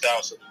NFC South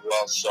as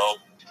well. So,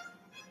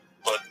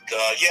 but the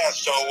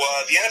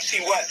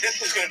NFC West,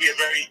 this is going to be a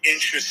very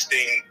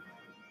interesting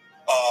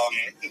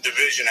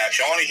division.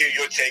 Actually, I want to hear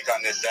your take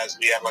on this as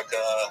we have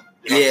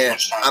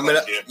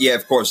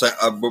of course.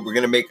 I'm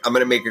gonna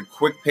make a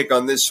quick pick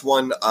on this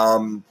one.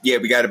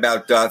 We got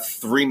about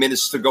 3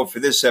 minutes to go for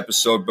this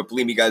episode, but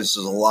believe me, guys,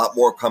 there's a lot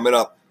more coming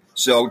up.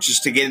 So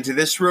just to get into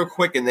this real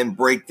quick and then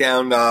break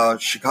down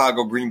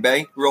Chicago, Green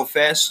Bay real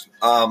fast.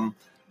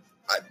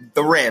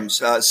 The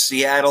Rams,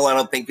 Seattle, I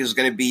don't think is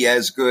going to be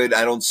as good.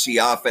 I don't see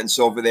offense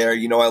over there.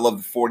 I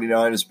love the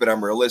 49ers, but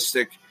I'm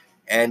realistic.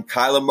 And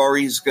Kyler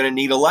Murray is going to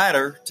need a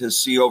ladder to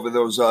see over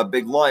those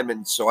big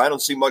linemen. So I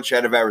don't see much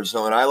out of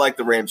Arizona. I like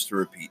the Rams to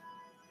repeat.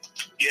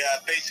 Yeah,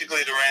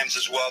 basically the Rams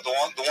as well. The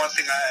one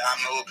thing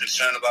I'm a little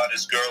concerned about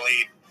is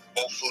Gurley.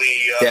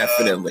 Hopefully,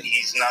 definitely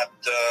he's not.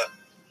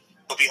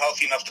 He'll be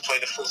healthy enough to play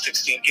the full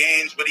 16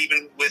 games. But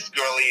even with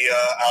Gurley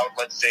out,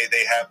 let's say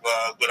they have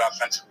good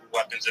offensive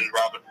weapons in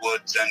Robert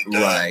Woods and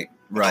right.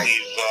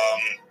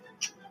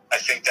 I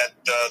think that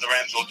the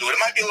Rams will do it. It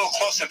might be a little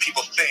closer than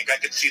people think. I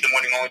could see them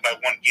winning only by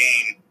one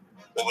game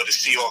over the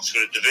Seahawks for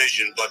the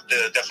division, but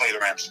definitely the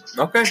Rams.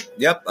 Okay.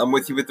 Yep. I'm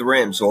with you with the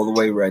Rams all the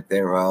way right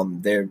there.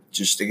 They're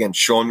just, again,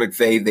 Sean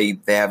McVay,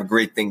 they have a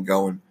great thing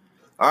going.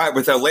 All right.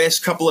 With our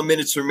last couple of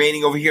minutes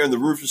remaining over here on the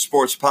Roof of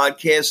Sports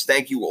podcast,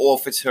 thank you all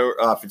for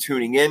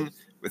tuning in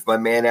with my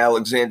man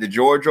Alexander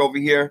George over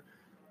here.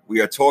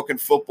 We are talking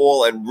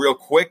football, and real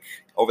quick,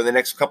 over the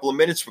next couple of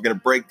minutes, we're going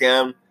to break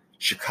down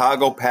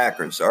Chicago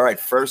Packers. All right,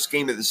 first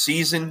game of the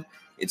season.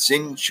 It's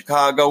in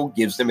Chicago,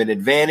 gives them an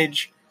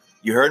advantage.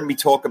 You heard me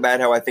talk about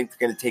how I think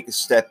they're going to take a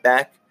step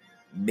back.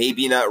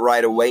 Maybe not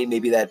right away.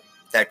 Maybe that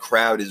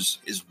crowd is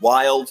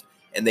wild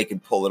and they can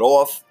pull it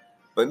off.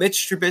 But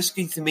Mitch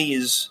Trubisky, to me,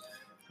 is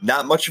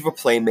not much of a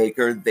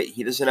playmaker.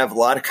 He doesn't have a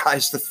lot of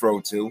guys to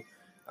throw to.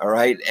 All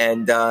right,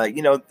 and,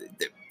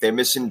 they're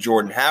missing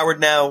Jordan Howard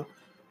now.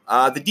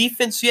 The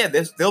defense,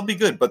 they'll be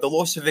good, but the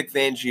loss of Vic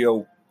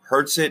Fangio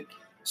hurts it.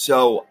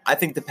 So I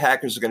think the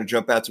Packers are going to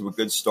jump out to a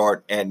good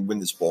start and win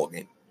this ball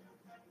game.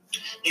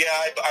 Yeah,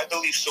 I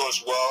believe so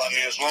as well. I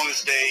mean, as long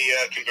as they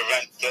can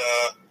prevent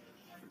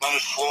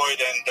Leonard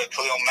Floyd and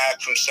Khalil Mack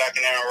from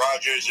sacking Aaron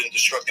Rodgers and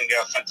disrupting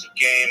the offensive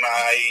game,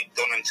 I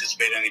don't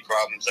anticipate any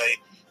problems. It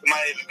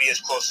might even be as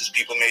close as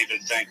people may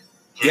even think,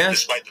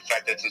 despite the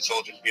fact that it's in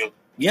Soldier Field.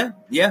 Yeah,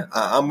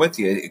 I'm with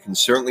you. It can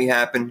certainly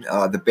happen.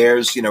 The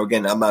Bears,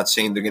 again, I'm not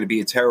saying they're going to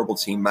be a terrible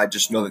team. I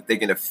just know that they're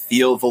going to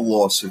feel the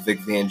loss of Vic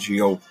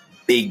Fangio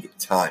big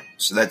time.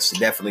 So that's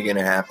definitely going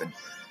to happen.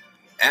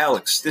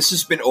 Alex, this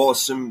has been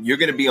awesome. You're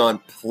going to be on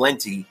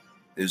plenty.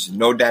 There's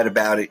no doubt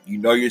about it. You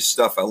know your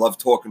stuff. I love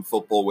talking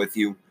football with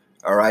you.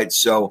 All right.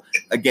 So,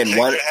 again, thanks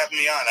for having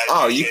me on.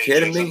 Oh, you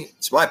kidding me?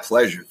 It's my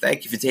pleasure.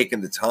 Thank you for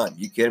taking the time.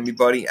 You kidding me,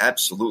 buddy?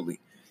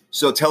 Absolutely.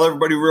 So tell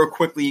everybody real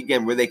quickly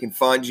again where they can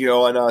find you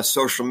on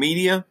social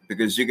media,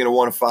 because you're going to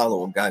want to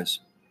follow them, guys.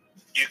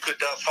 You could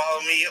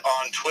follow me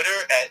on Twitter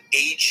at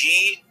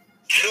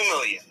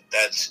AG2million.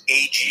 That's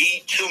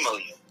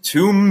AG2million.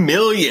 2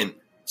 million.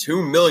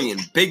 2 million.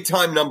 Big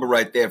time number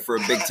right there for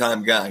a big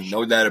time guy.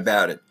 No doubt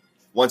about it.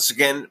 Once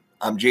again,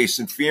 I'm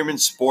Jason Fearman,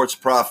 Sports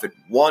Profit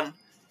 1.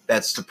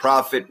 That's the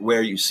profit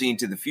where you see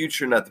into the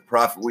future, not the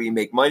profit where you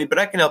make money. But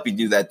I can help you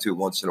do that too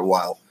once in a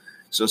while.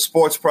 So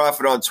Sports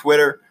Profit on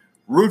Twitter.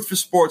 Root for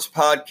Sports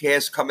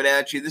podcast coming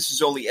at you. This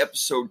is only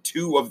episode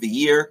 2 of the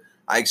year.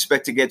 I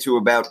expect to get to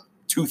about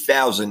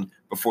 2,000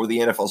 before the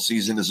NFL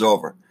season is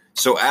over.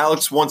 So,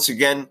 Alex, once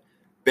again,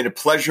 been a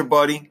pleasure,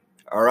 buddy.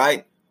 All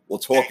right. We'll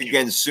talk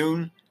again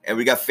soon. And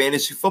we got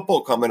fantasy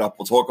football coming up.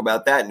 We'll talk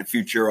about that in the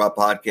future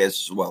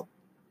podcast as well.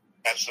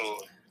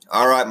 Absolutely.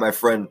 All right, my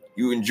friend.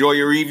 You enjoy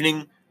your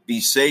evening. Be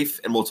safe,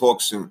 and we'll talk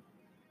soon.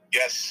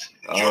 Yes.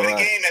 Enjoy the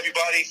game,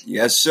 everybody.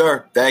 Yes,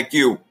 sir. Thank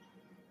you.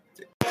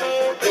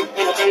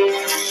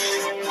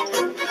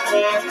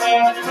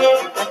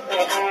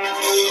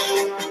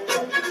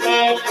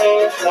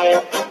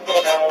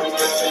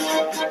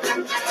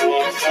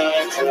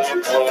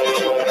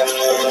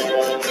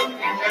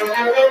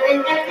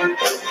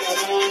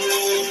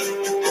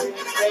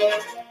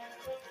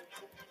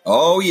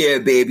 Oh yeah,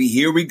 baby,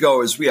 here we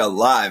go as we are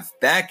live,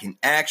 back in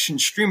action,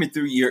 streaming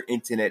through your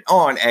internet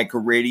on Anchor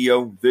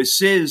Radio.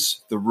 This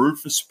is the Root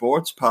for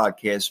Sports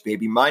podcast,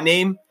 baby. My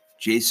name,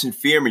 Jason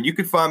Fearman. You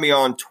can find me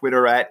on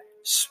Twitter at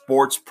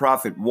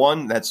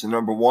SportsProfit1, that's the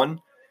number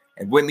 1.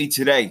 And with me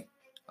today,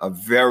 a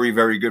very,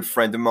 very good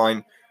friend of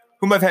mine,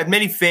 whom I've had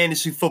many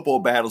fantasy football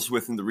battles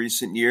with in the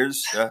recent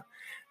years.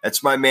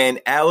 That's my man,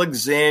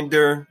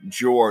 Alexander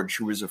George,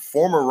 who is a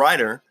former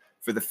writer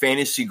for the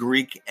Fantasy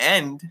Greek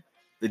and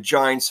the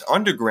Giants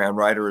Underground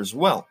writer as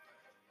well.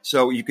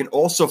 So you can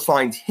also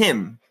find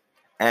him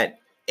at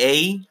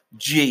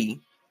AG,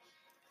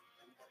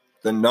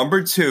 the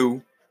number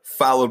 2,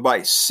 followed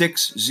by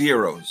 6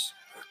 zeros.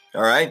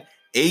 All right?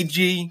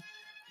 AG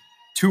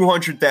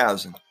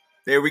 200,000.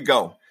 There we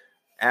go.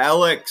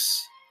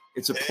 Alex,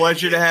 it's a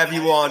pleasure to have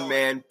you on,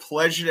 man.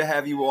 Pleasure to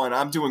have you on.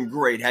 I'm doing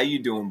great. How you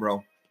doing,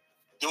 bro?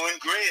 Doing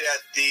great at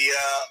the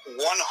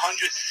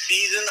 100th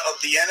season of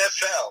the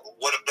NFL.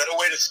 What a better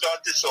way to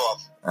start this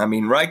off. I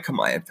mean, right? Come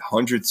on, at the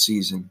 100th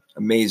season.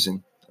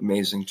 Amazing.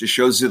 Just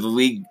shows that the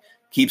league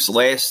keeps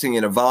lasting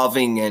and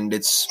evolving, and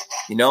it's,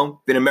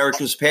 been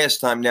America's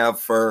pastime now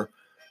for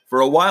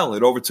a while.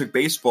 It overtook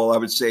baseball, I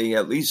would say,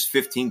 at least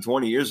 15,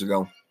 20 years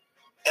ago.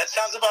 That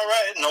sounds about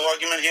right. No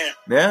argument here.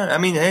 Yeah, I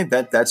mean, hey,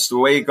 that's the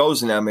way it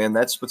goes now, man.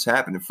 That's what's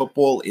happening.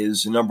 Football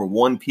is number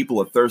 1.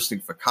 People are thirsting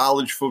for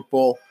college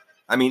football.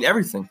 I mean,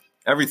 everything.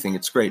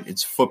 It's great.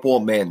 It's football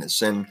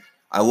madness, and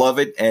I love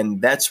it.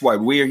 And that's why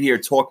we're here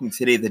talking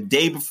today, the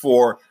day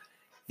before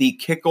the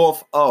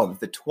kickoff of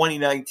the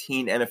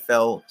 2019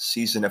 NFL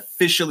season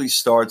officially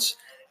starts,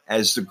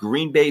 as the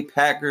Green Bay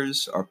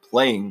Packers are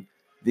playing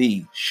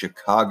the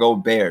Chicago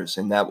Bears,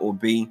 and that will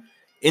be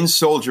in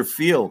Soldier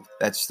Field.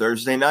 That's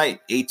Thursday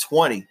night,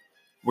 8:20.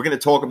 We're going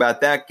to talk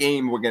about that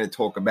game. We're going to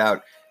talk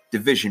about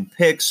division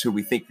picks, who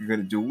we think are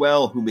going to do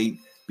well, who may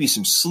be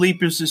some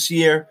sleepers this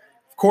year.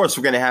 Of course,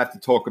 we're going to have to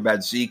talk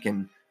about Zeke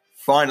and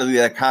finally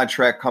that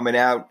contract coming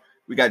out.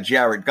 We got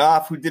Jared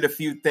Goff, who did a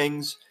few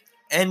things.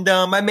 And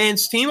my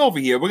man's team over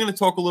here, we're going to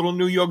talk a little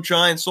New York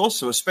Giants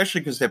also,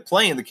 especially because they're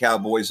playing the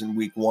Cowboys in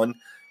week 1.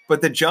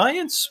 But the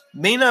Giants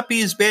may not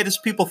be as bad as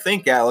people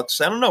think,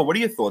 Alex. I don't know. What are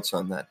your thoughts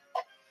on that?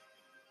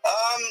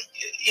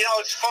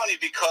 It's funny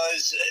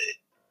because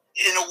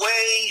in a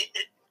way,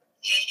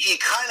 you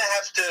kind of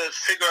have to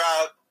figure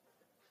out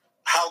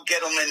how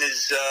Gettleman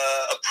is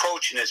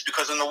approaching this.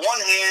 Because on the one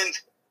hand,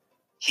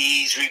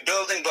 he's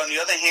rebuilding, but on the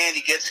other hand,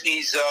 he gets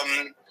these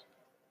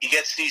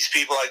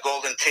people like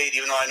Golden Tate,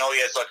 even though I know he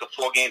has like a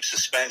 4-game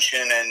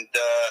suspension, and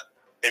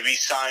they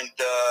re-signed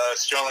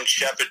Sterling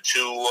Shepard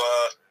to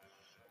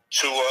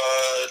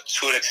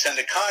an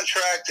extended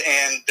contract,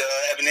 and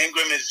Evan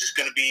Ingram is just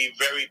going to be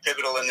very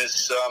pivotal in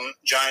this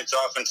Giants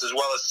offense, as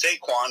well as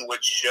Saquon,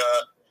 which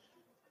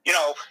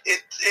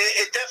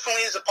it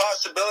definitely is a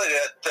possibility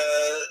that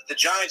the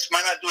Giants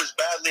might not do as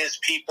badly as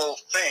people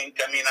think.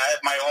 I mean, I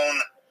have my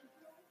own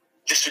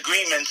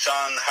disagreements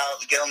on how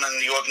the Gettleman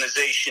and the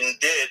organization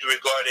did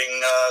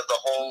regarding the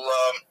whole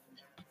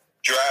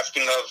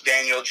drafting of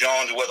Daniel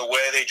Jones,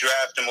 where they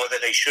drafted him, whether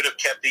they should have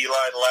kept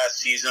Eli the last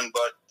season.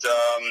 But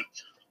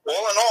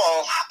all in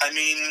all, I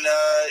mean,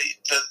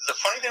 the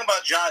funny thing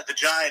about the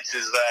Giants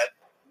is that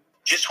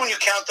just when you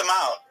count them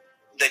out,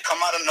 they come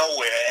out of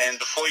nowhere, and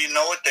before you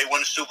know it, they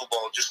win a Super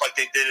Bowl, just like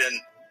they did in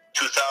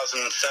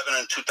 2007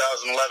 and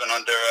 2011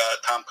 under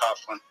Tom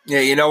Coughlin.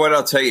 Yeah, you know what?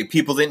 I'll tell you.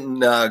 People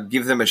didn't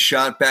give them a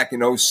shot back in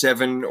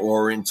 2007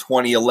 or in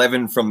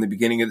 2011 from the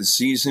beginning of the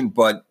season,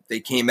 but they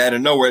came out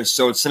of nowhere,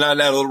 so it's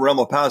not out of the realm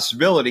of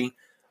possibility.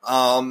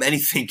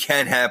 Anything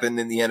can happen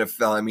in the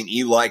NFL. I mean,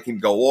 Eli can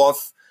go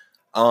off.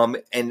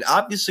 And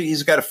obviously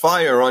he's got a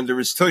fire under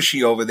his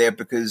tushy over there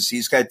because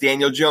he's got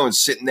Daniel Jones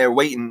sitting there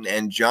waiting,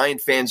 and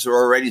Giant fans are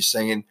already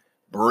saying,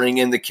 bring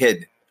in the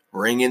kid.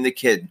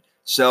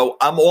 So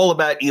I'm all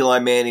about Eli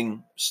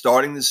Manning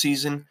starting the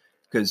season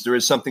because there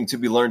is something to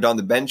be learned on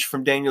the bench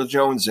from Daniel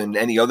Jones and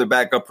any other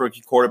backup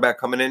rookie quarterback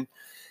coming in.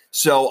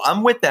 So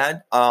I'm with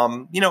that.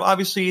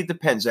 Obviously it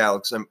depends,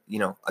 Alex. Are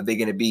they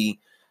going to be,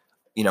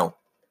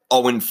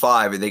 0-5?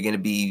 Are they going to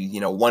be,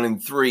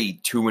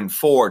 1-3,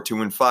 2-4,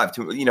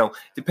 2-5?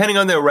 Depending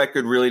on their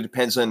record, really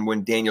depends on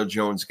when Daniel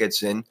Jones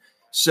gets in.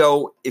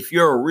 So if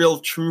you're a real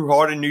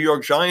true-hearted New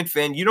York Giant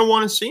fan, you don't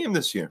want to see him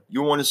this year.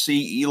 You want to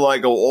see Eli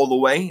go all the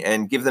way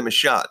and give them a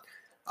shot.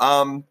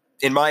 In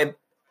my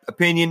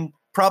opinion,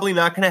 probably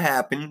not going to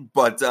happen,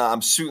 but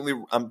I'm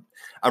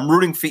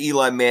rooting for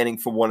Eli Manning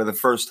for one of the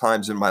first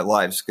times in my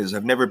life because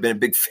I've never been a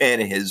big fan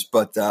of his,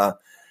 but I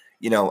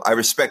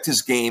respect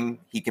his game.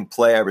 He can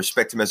play. I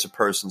respect him as a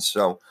person.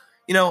 So,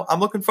 I'm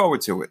looking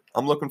forward to it.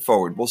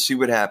 We'll see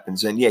what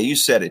happens. And yeah, you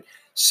said it.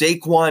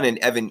 Saquon and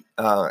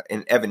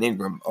Evan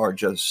Ingram are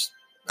just,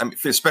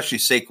 especially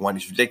Saquon,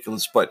 he's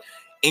ridiculous. But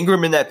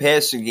Ingram in that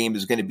passing game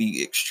is going to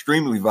be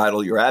extremely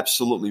vital. You're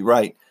absolutely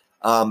right.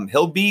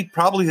 He'll be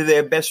probably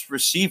their best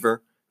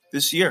receiver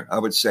this year, I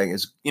would say.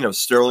 As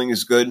Sterling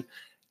is good,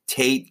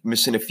 Tate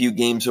missing a few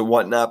games or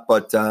whatnot,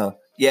 but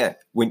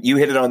when you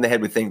hit it on the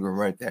head with Ingram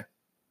right there.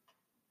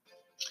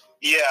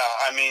 Yeah,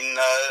 I mean,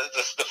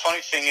 the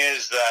funny thing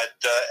is that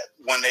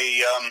when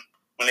they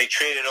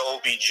traded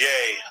OBJ,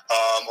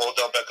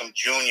 Odell Beckham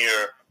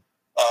Jr.,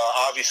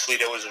 obviously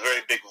there was a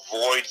very big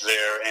void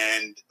there,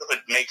 and it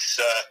makes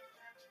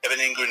Evan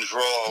Ingram's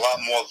role a lot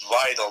more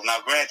vital. Now,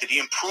 granted, he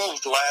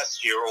improved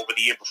last year over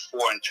the year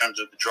before in terms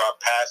of the drop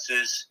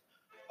passes.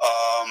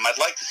 I'd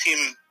like to see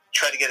him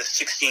try to get a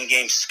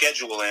 16-game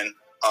schedule in,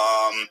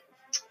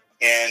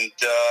 and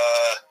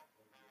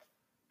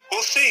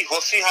we'll see.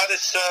 We'll see how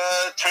this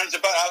turns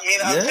about. I mean,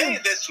 I'll tell you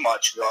this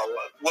much, though.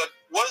 What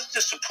was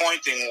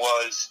disappointing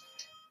was,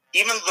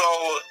 even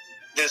though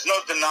there's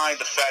no denying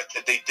the fact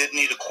that they did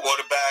need a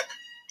quarterback,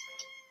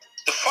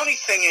 the funny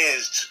thing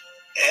is,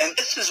 and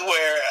this is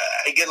where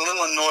I get a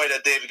little annoyed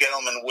at David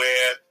Gettleman,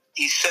 where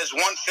he says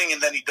one thing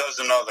and then he does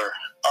another.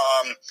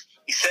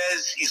 He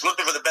says he's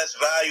looking for the best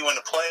value in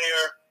a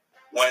player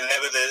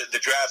whenever the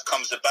draft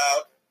comes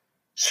about.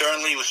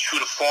 Certainly was true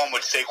to form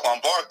with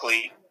Saquon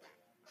Barkley.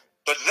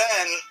 But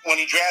then when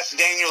he drafts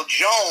Daniel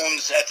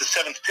Jones at the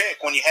 7th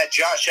pick, when you had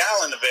Josh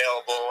Allen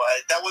available,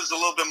 that was a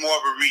little bit more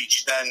of a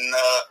reach than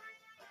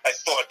I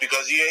thought,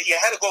 because you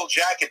had a gold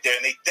jacket there,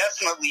 and they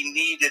definitely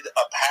needed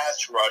a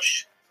pass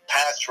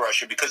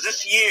rusher, because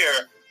this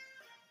year,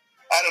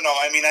 I don't know.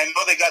 I mean, I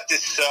know they got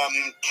this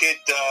kid,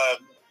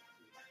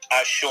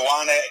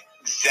 Shawana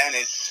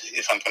Zenis,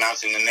 if I'm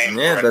pronouncing the name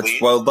correctly. Yeah,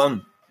 that's well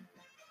done.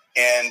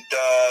 And,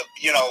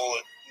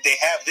 they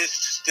have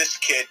this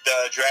kid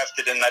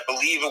drafted in, I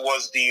believe it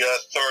was the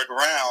 3rd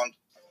round.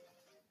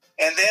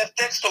 And they have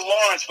Dexter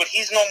Lawrence, but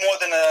he's no more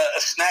than a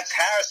Snacks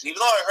Harrison, even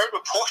though I heard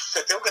reports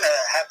that they were going to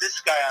have this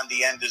guy on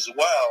the end as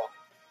well.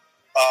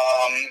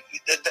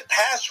 The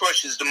pass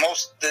rush is the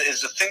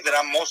thing that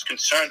I'm most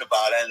concerned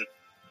about. And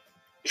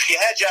if you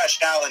had Josh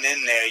Allen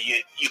in there,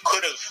 you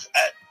could have,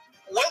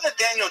 whether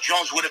Daniel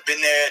Jones would have been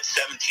there at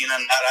 17 or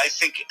not, I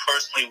think it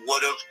personally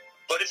would have.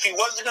 But if he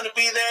wasn't going to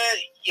be there,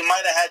 you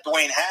might have had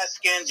Dwayne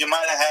Haskins, you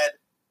might have had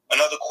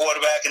another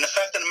quarterback. And the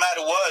fact of the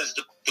matter was,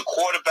 the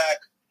quarterback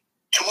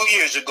 2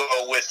 years ago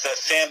with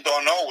Sam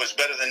Darnold was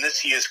better than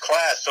this year's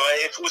class. So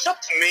if it was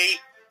up to me,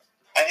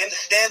 I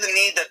understand the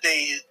need that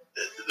the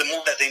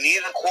move that they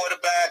needed a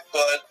quarterback,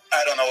 but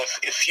I don't know.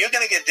 If you're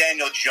going to get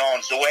Daniel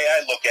Jones, the way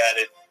I look at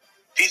it,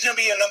 if he's going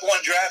to be your number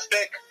 1 draft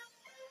pick,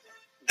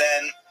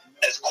 then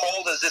as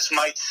cold as this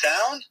might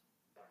sound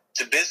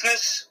to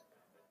business,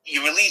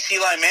 you release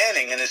Eli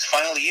Manning in his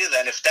final year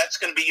then, if that's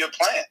going to be your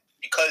plan,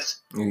 because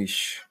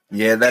it's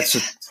a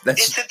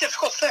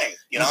difficult thing,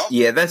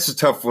 Yeah, that's a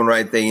tough one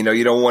right there.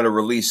 You don't want to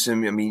release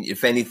him. I mean,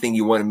 if anything,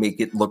 you want to make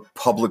it look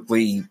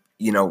publicly,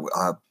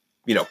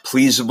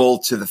 pleasable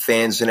to the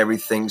fans and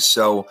everything.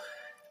 So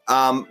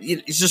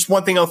it's just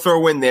one thing I'll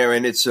throw in there,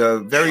 and it's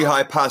a very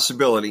high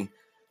possibility,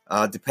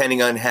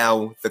 depending on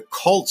how the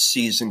Colts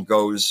season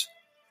goes.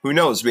 Who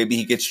knows? Maybe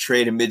he gets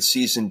traded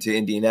midseason to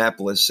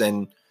Indianapolis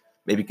and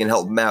maybe can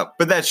help him out.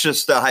 But that's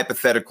just a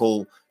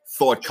hypothetical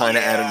thought kind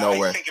of out of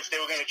nowhere. I think if they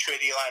were going to trade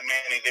Eli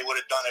Manning, they would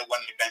have done it when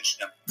they benched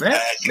him.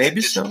 Yeah,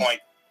 maybe so.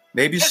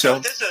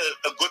 There's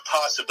a good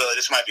possibility.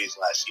 This might be his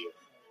last year.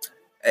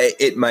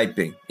 It might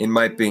be. It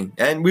might be.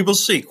 And we will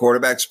see.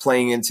 Quarterbacks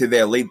playing into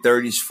their late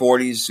 30s,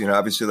 40s,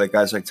 obviously like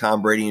guys like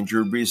Tom Brady and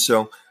Drew Brees.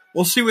 So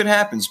we'll see what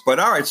happens. But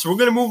all right, so we're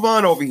going to move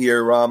on over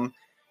here.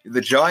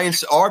 The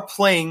Giants are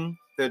playing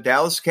the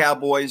Dallas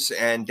Cowboys,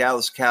 and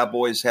Dallas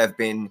Cowboys have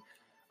been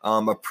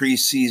a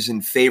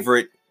preseason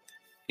favorite,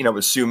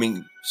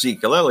 assuming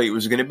Zeke Elliott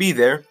was going to be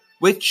there,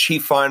 which he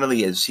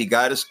finally is. He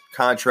got his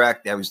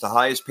contract. Now he's the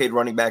highest paid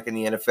running back in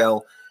the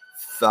NFL,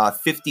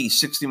 50,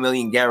 60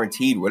 million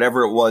guaranteed,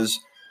 whatever it was.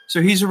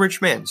 So he's a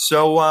rich man.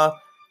 So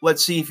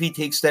let's see if he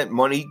takes that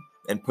money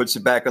and puts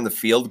it back on the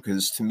field,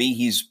 because to me,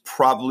 he's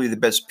probably the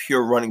best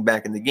pure running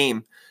back in the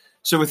game.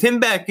 So with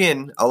him back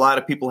in, a lot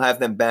of people have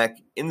them back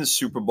in the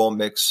Super Bowl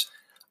mix.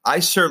 I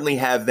certainly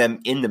have them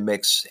in the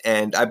mix,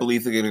 and I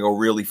believe they're going to go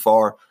really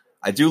far.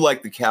 I do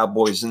like the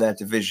Cowboys in that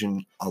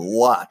division a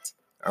lot.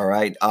 All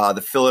right.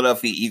 The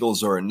Philadelphia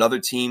Eagles are another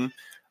team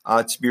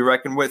to be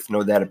reckoned with,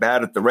 no doubt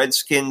about it. The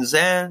Redskins,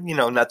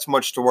 not too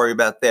much to worry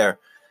about there.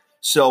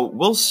 So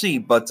we'll see.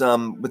 But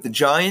with the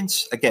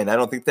Giants, again, I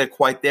don't think they're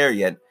quite there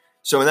yet.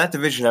 So in that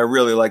division, I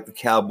really like the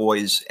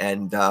Cowboys.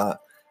 And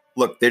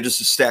look, they're just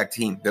a stacked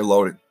team. They're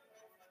loaded.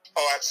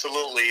 Oh,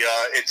 absolutely.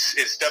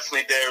 It's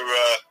definitely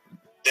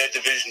their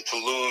division to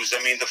lose.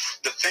 I mean,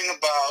 the thing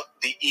about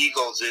the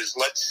Eagles is,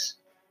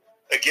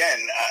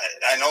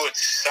 I know it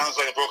sounds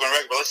like a broken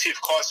record, but let's see if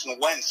Carson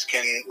Wentz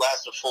can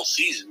last a full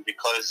season,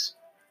 because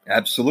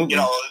absolutely,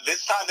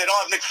 this time they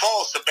don't have Nick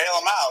Foles to bail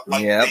them out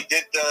like they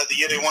did the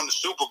year they won the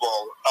Super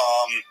Bowl.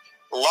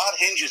 A lot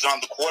hinges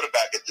on the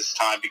quarterback at this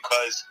time,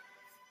 because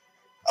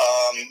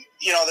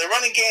their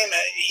running game,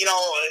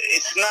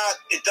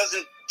 it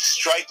doesn't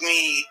strike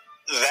me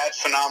that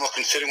phenomenal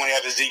considering when you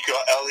have Ezekiel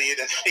Elliott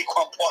and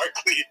Saquon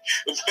Barkley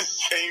in the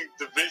same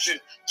division,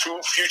 two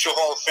future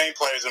Hall of Fame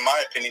players, in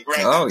my opinion.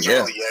 Granted, it's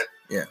early yet.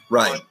 Yeah,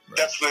 right. But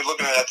definitely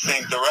looking at that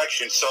same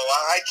direction. So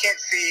I can't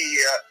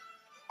see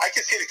I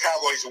can see the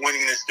Cowboys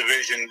winning this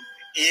division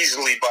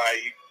easily by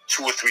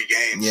 2 or 3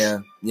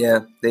 games. Yeah.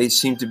 They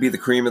seem to be the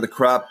cream of the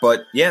crop.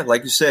 But, yeah,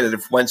 like you said,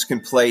 if Wentz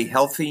can play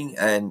healthy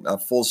and a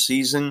full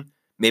season,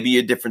 maybe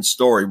a different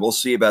story. We'll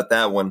see about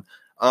that one.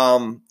 All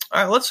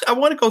right, I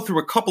want to go through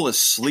a couple of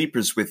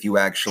sleepers with you,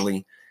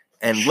 actually,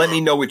 and let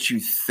me know what you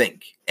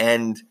think.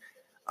 And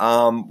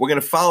we're going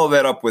to follow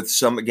that up with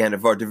some, again,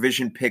 of our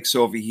division picks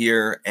over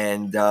here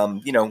and,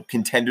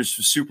 contenders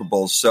for Super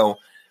Bowls. So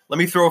let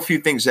me throw a few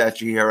things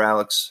at you here,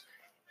 Alex.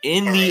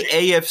 In the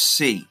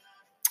AFC,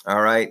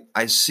 all right,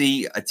 I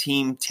see a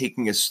team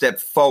taking a step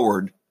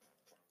forward,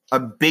 a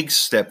big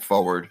step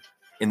forward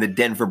in the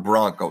Denver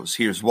Broncos.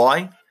 Here's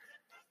why.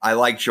 I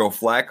like Joe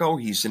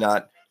Flacco. He's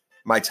not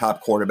my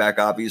top quarterback,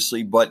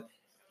 obviously, but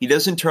he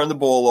doesn't turn the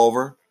ball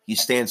over. He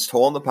stands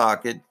tall in the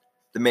pocket.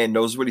 The man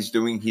knows what he's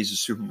doing. He's a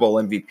Super Bowl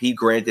MVP.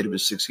 Granted, it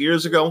was 6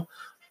 years ago,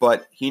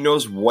 but he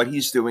knows what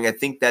he's doing. I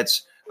think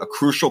that's a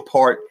crucial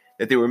part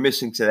that they were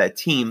missing to that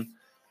team.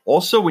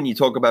 Also, when you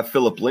talk about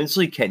Philip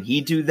Lindsay, can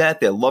he do that?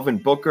 They're loving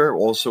Booker,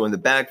 also in the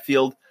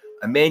backfield.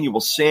 Emmanuel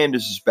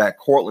Sanders is back,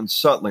 Cortland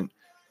Sutton.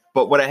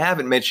 But what I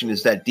haven't mentioned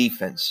is that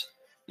defense.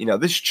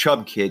 This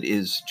Chubb kid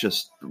is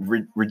just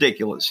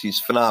ridiculous. He's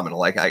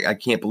phenomenal. I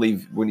can't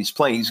believe when he's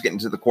playing, he's getting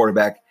to the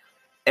quarterback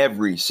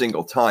every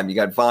single time. You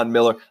got Von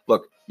Miller.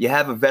 Look, you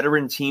have a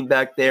veteran team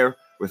back there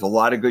with a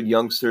lot of good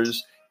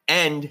youngsters.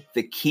 And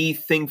the key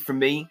thing for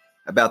me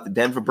about the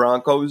Denver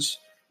Broncos,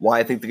 why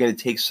I think they're going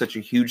to take such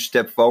a huge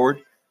step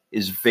forward,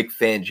 is Vic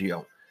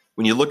Fangio.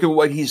 When you look at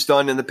what he's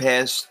done in the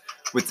past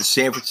with the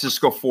San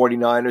Francisco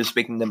 49ers,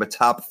 making them a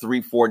top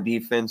 3-4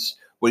 defense,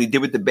 what he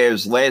did with the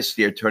Bears last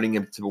year, turning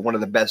him to one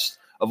of the best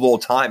of all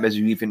time, as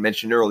you even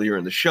mentioned earlier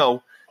in the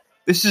show.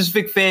 This is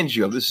Vic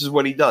Fangio. This is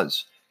what he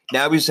does.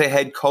 Now he's a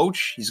head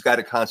coach. He's got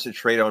to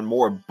concentrate on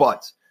more,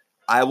 but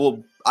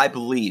I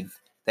believe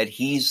that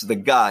he's the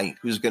guy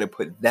who's going to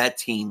put that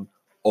team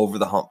over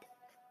the hump.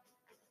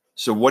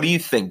 So what do you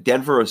think?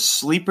 Denver a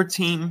sleeper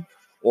team,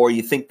 or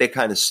you think they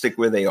kind of stick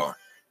where they are?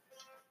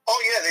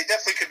 Oh, yeah, they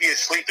definitely could be a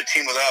sleeper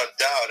team without a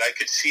doubt. I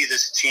could see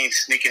this team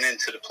sneaking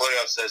into the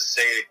playoffs as,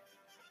 say,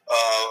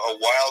 a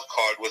wild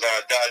card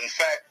without a doubt. In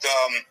fact,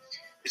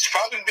 it's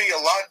probably going to be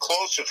a lot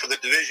closer for the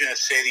division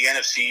as, say, the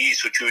NFC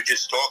East, which you were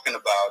just talking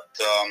about.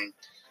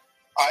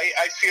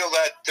 I feel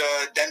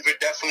that Denver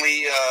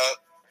definitely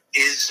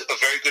is a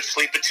very good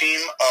sleeper team.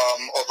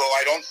 Although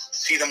I don't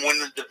see them win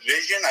the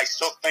division, I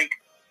still think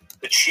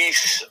the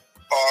Chiefs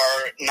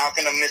are not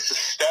going to miss a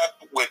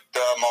step with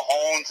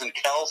Mahomes and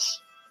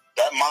Kels.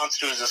 That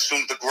monster has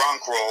assumed the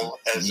Gronk role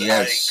as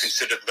I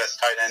consider the best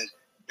tight end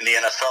in the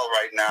NFL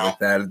right now.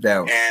 Without a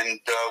doubt. And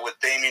with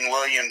Damian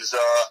Williams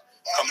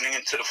coming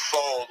into the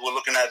fold, we're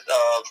looking at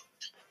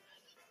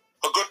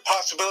a good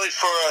possibility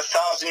for a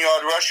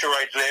 1,000-yard rusher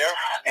right there.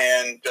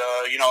 And,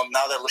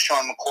 now that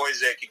LaShawn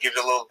McCoy's there, could give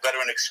it a little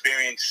veteran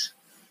experience,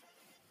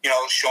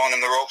 showing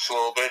him the ropes a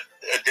little bit,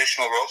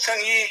 additional ropes.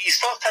 And you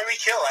still have Tyreek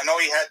Hill. I know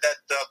he had that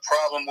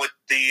problem with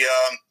the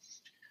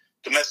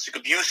domestic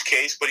abuse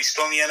case, but he's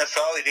still in the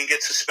NFL. He didn't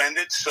get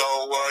suspended. So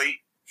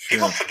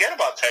people forget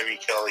about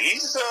Tyreek Hill.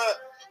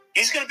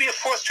 He's going to be a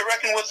force to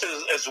reckon with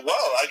as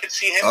well. I could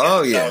see him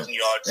getting 1,000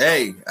 yards.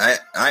 Hey,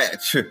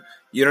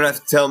 you don't have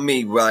to tell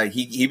me.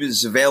 He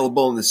was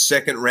available in the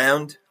second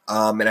round,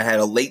 and I had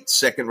a late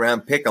second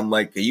round pick. I'm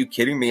like, are you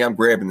kidding me? I'm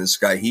grabbing this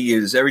guy. He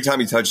is, every time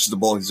he touches the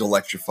ball, he's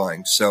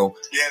electrifying. So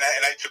yeah,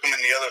 and I took him in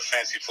the other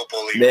fantasy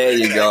football league. There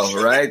you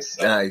go, right?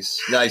 So.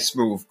 Nice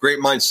move. Great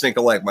minds think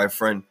alike, my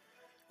friend.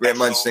 Great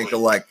minds think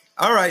alike.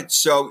 All right,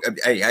 so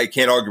I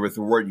can't argue with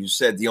the word you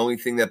said. The only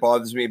thing that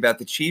bothers me about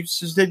the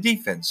Chiefs is their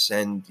defense,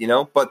 and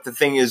but the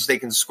thing is, they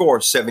can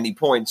score 70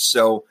 points,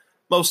 so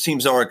most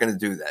teams aren't going to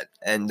do that,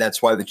 and that's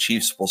why the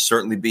Chiefs will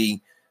certainly be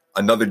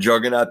another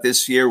juggernaut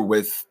this year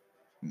with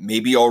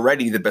maybe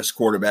already the best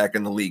quarterback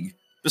in the league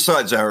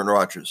besides Aaron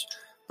Rodgers.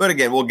 But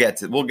again, we'll get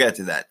to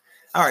that.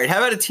 All right, how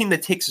about a team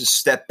that takes a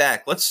step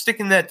back? Let's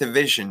stick in that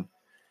division.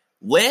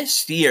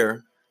 Last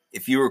year,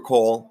 if you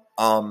recall,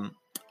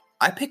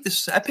 I picked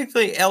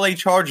the LA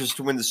Chargers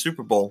to win the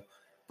Super Bowl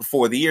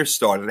before the year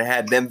started. I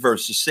had them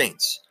versus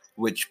Saints,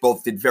 which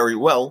both did very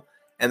well.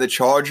 And the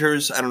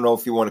Chargers, I don't know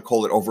if you want to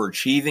call it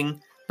overachieving,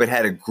 but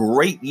had a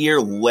great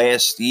year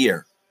last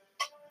year.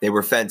 They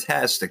were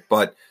fantastic.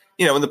 But,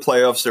 in the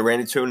playoffs, they ran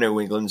into New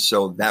England,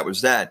 so that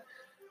was that.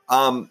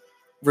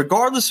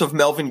 Regardless of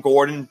Melvin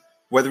Gordon,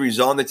 whether he's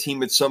on the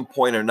team at some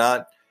point or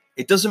not,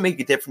 it doesn't make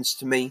a difference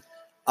to me.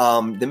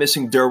 They're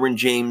missing Derwin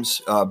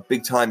James,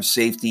 big-time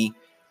safety.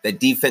 That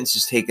defense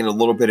is taking a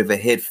little bit of a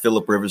hit.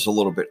 Phillip Rivers a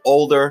little bit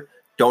older.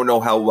 Don't know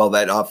how well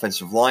that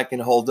offensive line can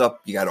hold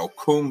up. You got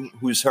Okung,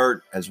 who's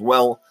hurt as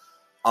well.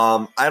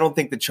 I don't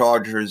think the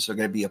Chargers are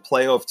going to be a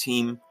playoff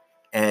team,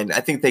 and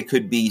I think they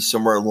could be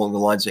somewhere along the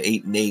lines of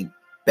 8-8,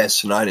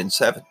 best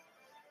 9-7.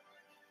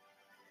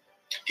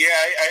 Yeah,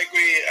 I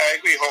agree. I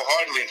agree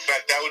wholeheartedly. In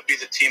fact, that would be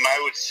the team I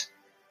would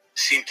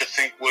seem to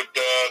think would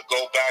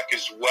go back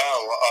as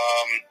well.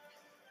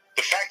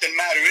 The fact of the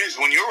matter is,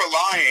 when you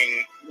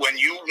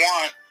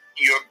want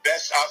your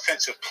best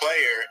offensive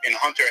player in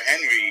Hunter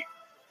Henry,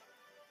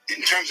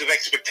 in terms of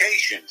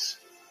expectations,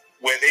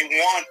 where they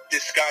want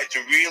this guy to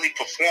really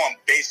perform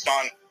based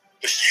on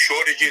the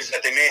shortages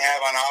that they may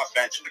have on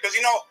offense. Because,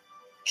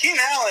 Keenan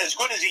Allen, as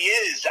good as he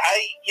is,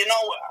 I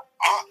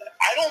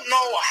don't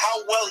know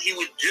how well he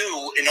would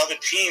do in other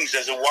teams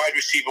as a wide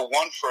receiver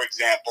one, for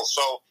example.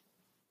 So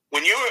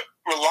when you're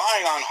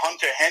relying on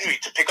Hunter Henry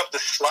to pick up the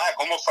slack,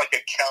 almost like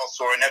a Kels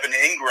or an Evan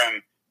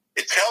Ingram,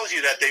 it tells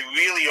you that they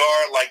really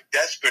are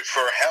desperate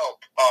for help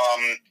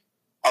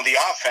on the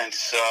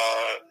offense.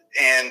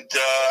 And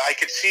I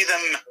could see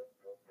them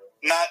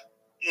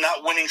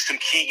not winning some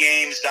key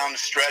games down the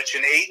stretch.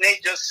 And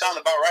 8-8 does sound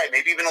about right.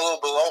 Maybe even a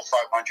little below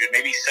 500,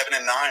 maybe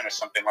 7-9 or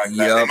something like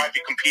that. Yep. They might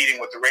be competing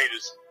with the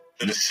Raiders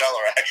for the cellar,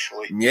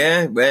 actually.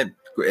 Yeah,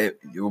 it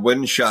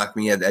wouldn't shock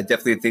me. I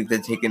definitely think they're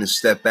taking a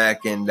step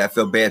back, and I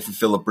feel bad for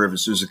Phillip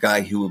Rivers, who's a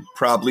guy who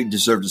probably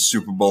deserved a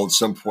Super Bowl at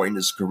some point in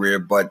his career,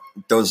 but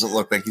it doesn't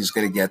look like he's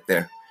going to get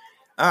there.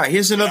 All right,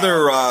 here's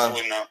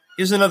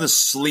another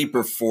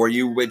sleeper for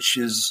you, which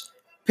is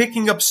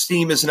picking up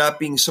steam as not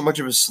being so much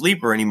of a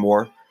sleeper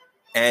anymore,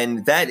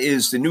 and that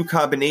is the new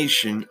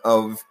combination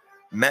of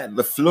Matt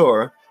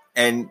LaFleur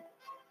and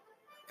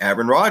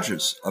Aaron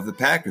Rodgers of the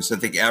Packers. I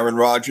think Aaron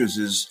Rodgers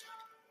is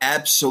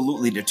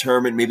absolutely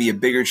determined, maybe a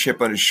bigger chip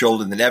on his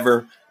shoulder than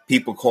ever.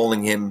 People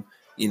calling him,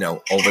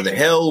 over the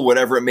hill,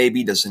 whatever it may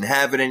be, doesn't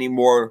have it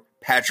anymore.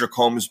 Patrick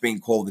Mahomes being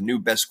called the new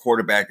best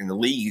quarterback in the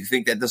league. You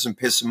think that doesn't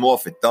piss him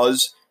off? It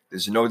does.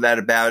 There's no doubt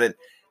about it.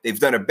 They've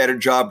done a better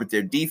job with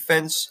their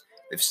defense.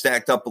 They've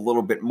stacked up a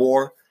little bit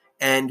more.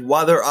 And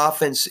while their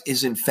offense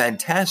isn't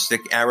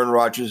fantastic, Aaron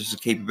Rodgers has the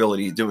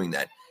capability of doing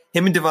that.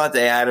 Him and Devontae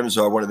Adams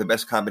are one of the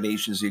best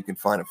combinations you can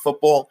find in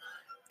football.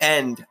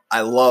 And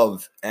I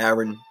love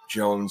Aaron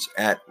Jones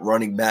at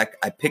running back.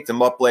 I picked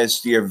him up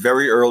last year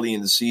very early in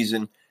the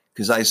season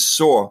because I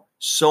saw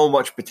so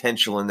much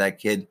potential in that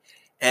kid.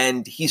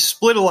 And he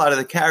split a lot of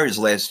the carries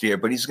last year,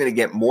 but he's going to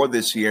get more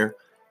this year.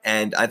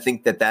 And I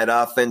think that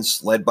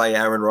offense led by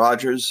Aaron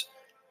Rodgers,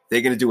 they're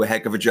going to do a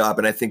heck of a job,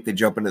 and I think they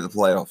jump into the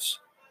playoffs.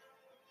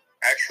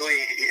 Actually,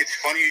 it's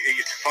funny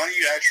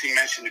you actually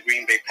mentioned the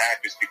Green Bay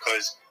Packers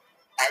because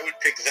I would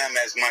pick them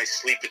as my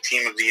sleeper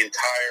team of the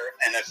entire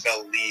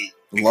NFL league.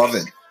 Love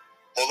it.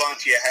 Hold on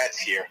to your hats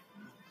here.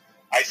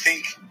 I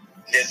think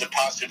there's a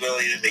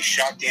possibility that they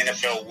shock the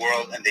NFL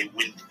world and they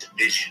win the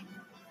division.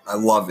 I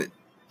love it.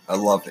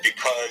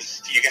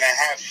 Because you're going to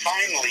have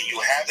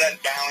that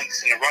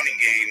balance in the running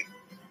game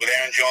with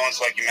Aaron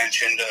Jones, like you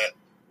mentioned.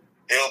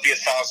 He'll be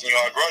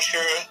 1,000-yard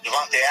rusher.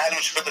 Devontae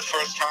Adams for the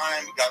first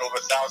time got over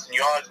 1,000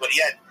 yards, but he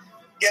had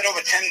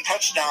over 10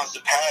 touchdowns the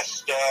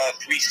past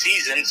 3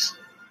 seasons.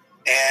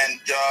 And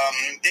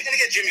they're going to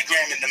get Jimmy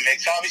Graham in the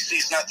mix. Obviously,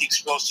 he's not the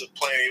explosive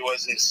player he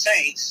was in the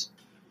Saints,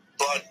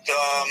 but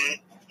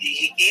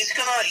he's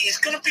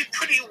gonna be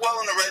pretty well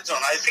in the red zone.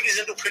 I think he's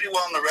going to do pretty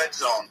well in the red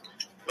zone,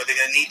 but they're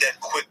going to need that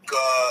quick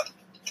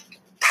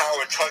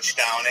power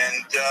touchdown.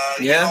 And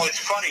it's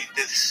funny.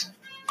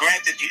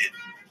 Granted,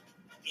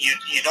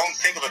 you don't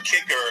think of a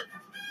kicker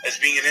as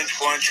being an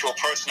influential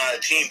person on a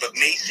team, but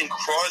Mason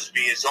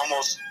Crosby is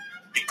almost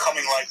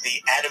becoming like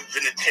the Adam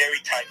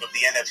Vinatieri type of the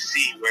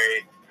NFC,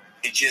 where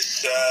it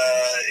just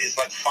is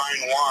like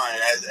fine wine.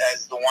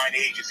 As the wine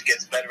ages, it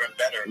gets better and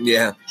better.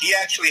 Yeah, he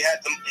actually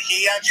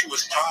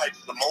was tied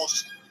for the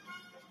most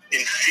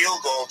in field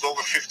goals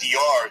over 50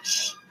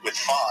 yards with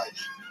 5.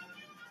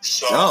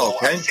 So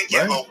I think you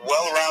have a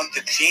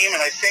well-rounded team,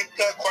 and I think,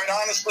 quite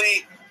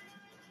honestly,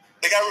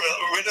 they got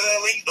rid of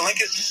the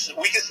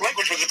weakest link,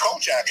 which was the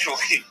coach,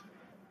 actually.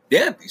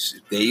 Yeah,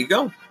 there you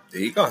go.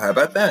 How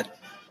about that?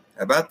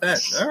 All right.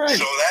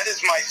 So that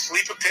is my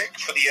sleeper pick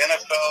for the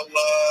NFL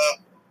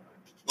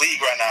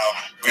league right now.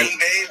 Green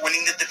Bay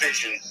winning the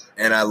division.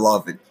 And I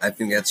love it. I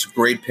think that's a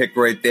great pick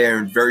right there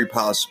and very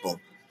possible.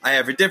 I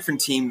have a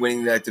different team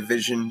winning that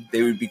division.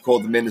 They would be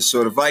called the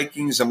Minnesota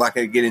Vikings. I'm not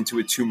going to get into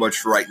it too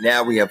much right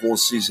now. We have all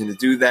season to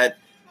do that.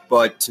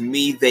 But to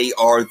me, they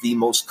are the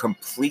most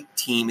complete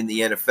team in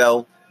the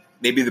NFL.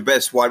 Maybe the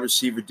best wide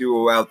receiver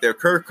duo out there.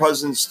 Kirk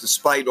Cousins,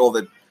 despite all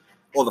the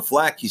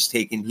flack he's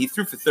taken, he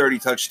threw for 30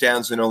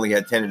 touchdowns and only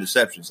had 10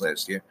 interceptions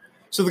last year.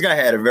 So the guy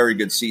had a very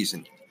good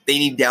season. They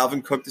need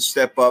Dalvin Cook to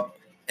step up,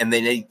 and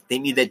they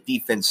need that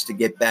defense to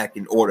get back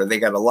in order. They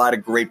got a lot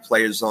of great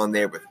players on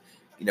there with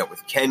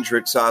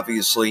Kendricks,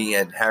 obviously,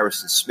 and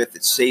Harrison Smith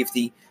at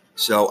safety.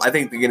 So I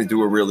think they're going to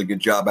do a really good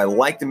job. I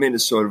like the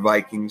Minnesota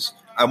Vikings.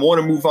 I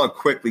want to move on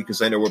quickly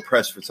because I know we're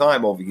pressed for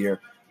time over here.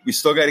 We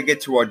still got to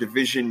get to our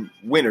division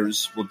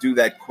winners. We'll do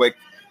that quick.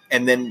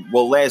 And then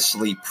we'll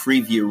lastly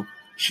preview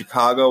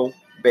Chicago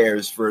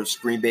Bears versus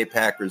Green Bay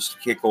Packers to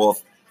kick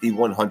off the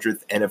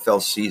 100th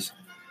NFL season.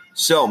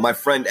 So, my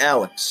friend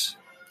Alex,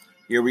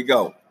 here we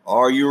go.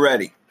 Are you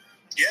ready?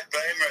 Yep, I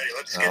am ready.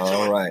 Let's get to it.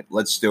 All right,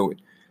 let's do it.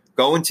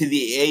 Going to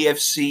the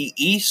AFC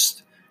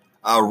East,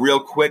 Real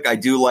quick, I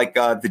do like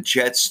the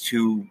Jets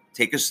to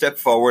take a step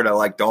forward. I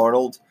like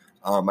Darnold.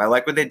 I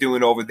like what they're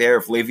doing over there.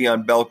 If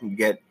Le'Veon Bell can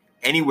get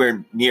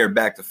anywhere near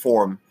back to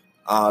form,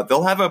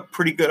 they'll have a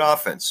pretty good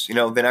offense. You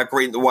know, they're not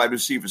great in the wide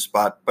receiver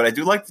spot, but I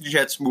do like the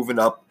Jets moving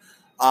up.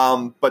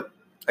 But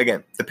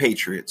again, the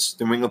Patriots,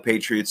 the New England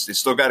Patriots, they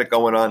still got it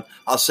going on.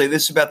 I'll say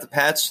this about the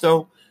Pats,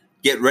 though.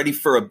 Get ready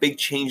for a big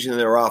change in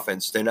their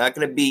offense. They're not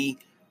going to be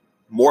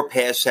more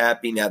pass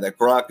happy now that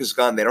Gronk is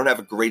gone. They don't have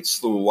a great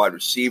slew of wide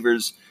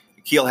receivers.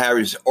 N'Keal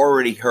Harry's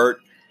already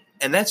hurt.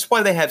 And that's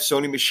why they have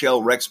Sony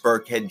Michel, Rex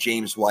Burkhead,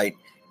 James White.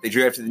 They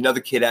drafted another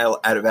kid out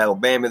of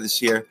Alabama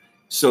this year.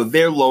 So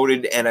they're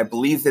loaded, and I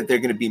believe that they're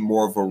going to be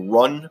more of a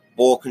run,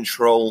 ball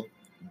control,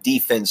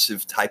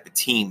 defensive type of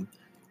team,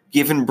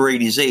 given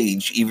Brady's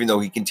age, even though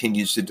he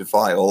continues to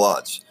defy all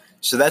odds.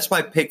 So that's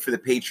my pick for the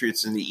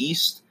Patriots in the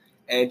East.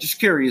 And just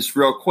curious,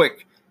 real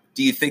quick,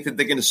 do you think that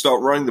they're going to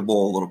start running the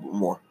ball a little bit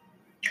more?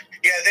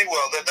 Yeah, they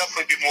will. They'll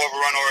definitely be more of a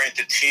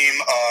run-oriented team,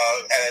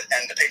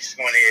 and the Patriots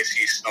will win the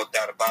AFC East, no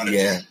doubt about it.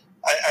 Yeah.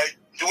 I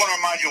do want to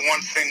remind you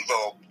one thing,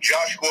 though.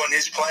 Josh Gordon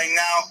is playing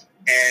now,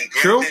 and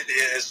granted,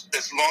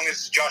 as long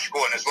as Josh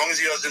Gordon, as long as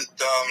he doesn't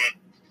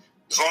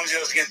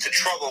get into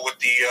trouble with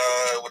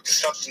the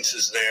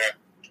substances there,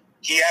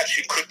 he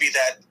actually could be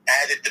that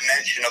added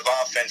dimension of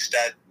offense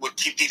that would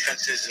keep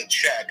defenses in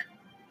check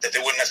that they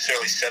wouldn't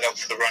necessarily set up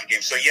for the run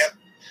game. So, yep.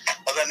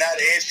 Other than that,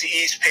 AFC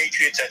East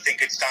Patriots, I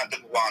think it's time to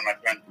move on, my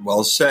friend.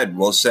 Well said.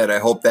 Well said. I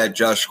hope that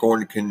Josh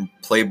Gordon can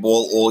play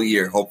ball all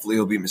year. Hopefully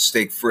he'll be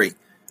mistake-free.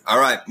 All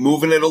right,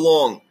 moving it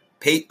along.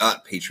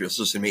 Patriots,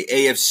 listen to me.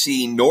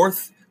 AFC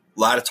North, a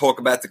lot of talk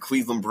about the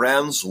Cleveland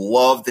Browns.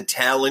 Love the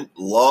talent.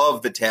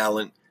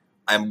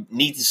 I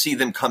need to see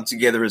them come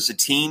together as a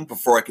team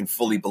before I can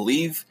fully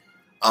believe.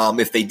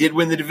 If they did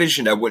win the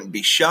division, I wouldn't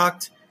be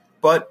shocked.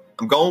 But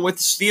I'm going with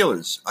the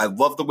Steelers. I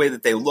love the way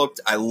that they looked.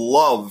 I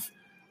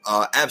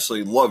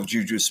absolutely love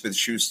Juju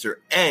Smith-Schuster.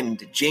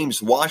 And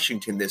James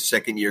Washington, their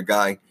second-year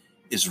guy,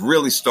 is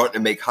really starting to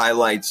make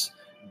highlights.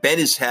 Ben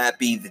is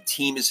happy. The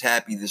team is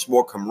happy. There's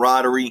more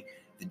camaraderie.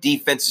 The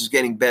defense is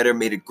getting better.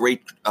 Made a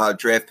great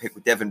draft pick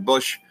with Devin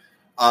Bush.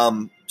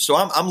 So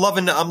I'm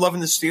loving the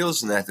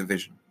Steelers in that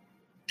division.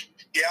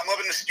 Yeah, I'm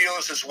loving the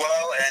Steelers as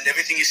well. And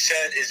everything you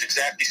said is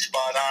exactly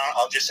spot on.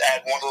 I'll just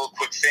add one little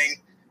quick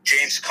thing.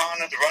 James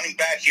Conner, the running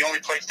back, he only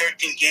played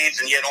 13 games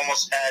and yet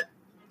almost had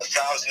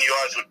 1,000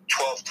 yards with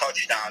 12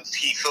 touchdowns.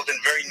 He filled in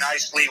very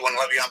nicely when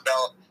Le'Veon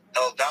Bell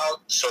held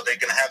out, so they're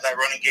going to have that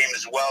running game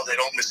as well. They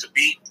don't miss a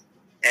beat.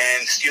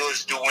 And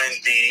Steelers do win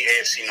the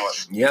AFC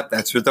North. Yep,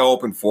 that's what they're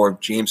hoping for. If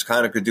James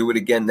Conner could do it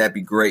again, that'd be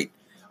great.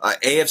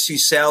 AFC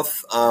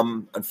South,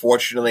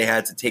 unfortunately,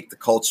 had to take the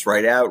Colts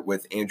right out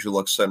with Andrew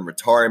Luck's sudden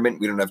retirement.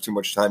 We don't have too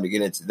much time to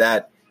get into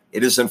that.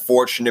 It is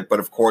unfortunate, but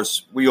of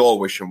course, we all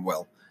wish him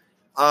well.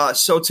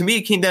 So to me,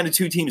 it came down to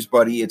two teams,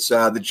 buddy. It's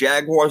the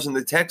Jaguars and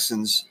the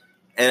Texans,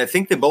 and I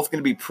think they're both going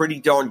to be pretty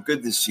darn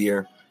good this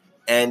year.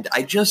 And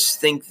I just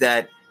think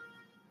that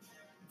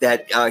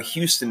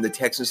Houston, the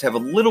Texans, have a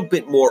little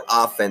bit more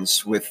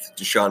offense with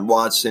Deshaun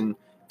Watson,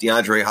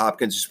 DeAndre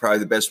Hopkins is probably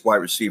the best wide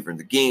receiver in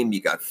the game.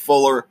 You got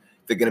Fuller.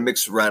 They're going to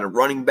mix around a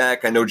running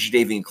back. I know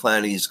Jadeveon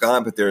Clowney is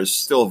gone, but there is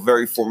still a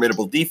very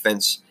formidable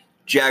defense.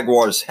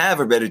 Jaguars have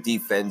a better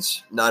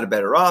defense, not a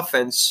better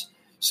offense.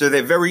 So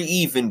they're very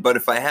even, but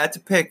if I had to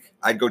pick,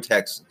 I'd go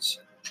Texans.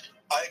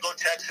 I'd go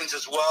Texans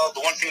as well. The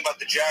one thing about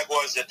the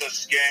Jaguars that does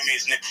scare me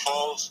is Nick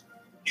Foles.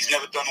 He's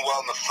never done well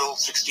in the full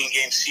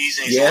 16-game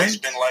season. He's always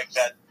been like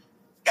that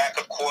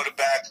backup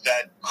quarterback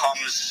that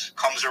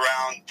comes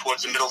around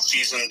towards the middle of the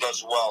season and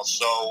does well.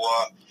 So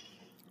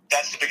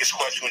that's the biggest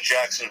question with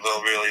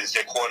Jacksonville, really, is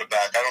their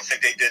quarterback. I don't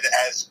think they did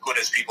as good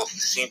as people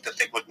seem to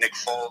think with Nick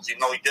Foles. Even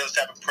though he does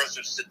have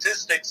impressive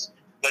statistics,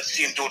 let's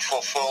see him do it for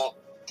a full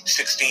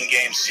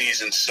 16-game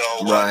season. So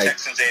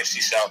Texans,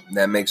 AFC South.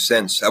 That makes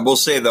sense. I will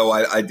say, though,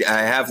 I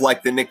have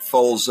liked the Nick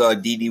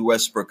Foles D.D.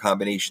 Westbrook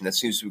combination. That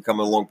seems to be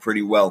coming along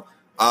pretty well.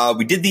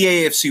 We did the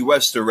AFC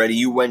West already.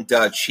 You went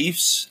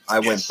Chiefs. I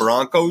went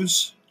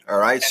Broncos. All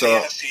right. And so the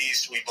NFC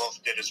East, we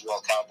both did as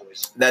well,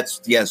 Cowboys.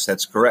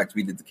 That's correct.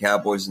 We did the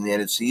Cowboys in the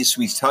NFC East.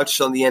 We touched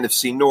on the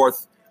NFC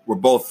North. We're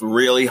both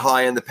really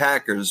high on the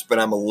Packers, but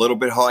I'm a little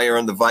bit higher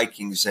on the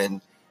Vikings,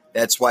 and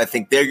that's why I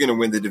think they're going to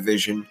win the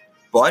division.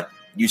 But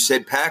you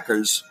said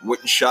Packers.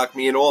 Wouldn't shock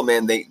me at all,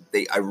 man.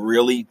 I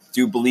really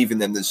do believe in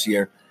them this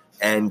year.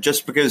 And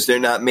just because they're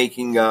not going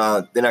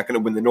to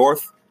win the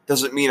North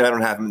doesn't mean I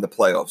don't have them in the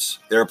playoffs.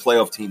 They're a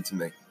playoff team to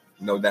me.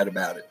 No doubt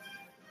about it.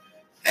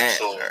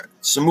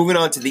 So moving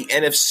on to the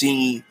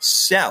NFC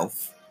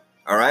South.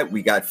 All right,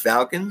 we got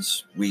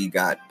Falcons, we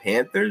got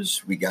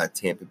Panthers, we got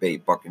Tampa Bay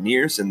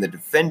Buccaneers, and the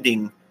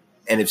defending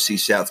NFC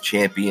South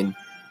champion,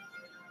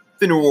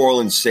 the New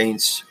Orleans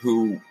Saints,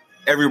 who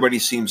everybody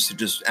seems to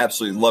just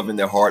absolutely love in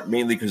their heart,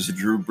 mainly because of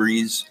Drew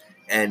Brees.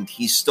 And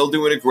he's still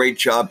doing a great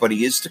job, but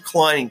he is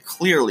declining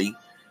clearly.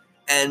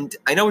 And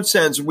I know it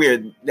sounds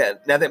weird now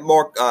that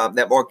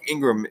Mark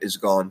Ingram is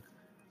gone.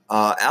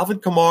 Alvin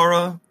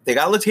Kamara, they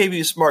got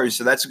Latavius Murray,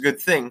 so that's a good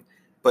thing.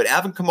 But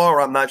Alvin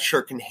Kamara, I'm not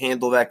sure, can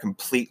handle that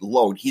complete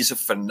load. He's a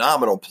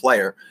phenomenal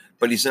player,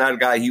 but he's not a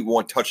guy you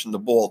want touching the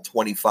ball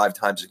 25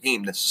 times a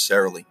game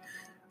necessarily.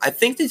 I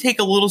think they take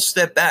a little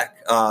step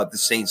back, the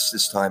Saints,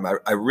 this time.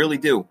 I really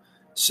do.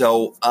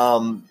 So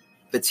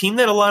the team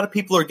that a lot of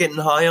people are getting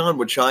high on,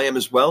 which I am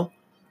as well,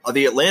 are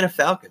the Atlanta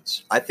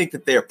Falcons. I think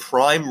that they're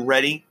prime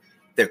ready.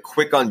 They're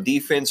quick on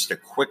defense. They're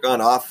quick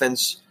on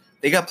offense.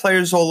 They got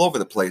players all over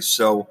the place.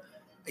 So,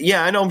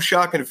 yeah, I know I'm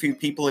shocking a few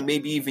people and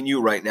maybe even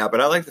you right now,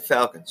 but I like the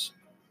Falcons.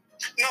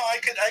 No, I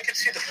could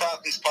see the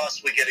Falcons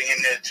possibly getting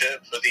in there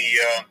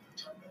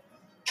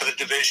for the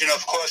division.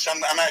 Of course,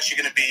 I'm actually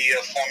going to be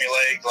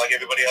formulaic like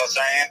everybody else.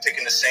 I am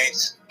picking the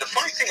Saints. The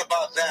funny thing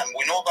about them,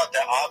 we know about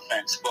their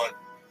offense, but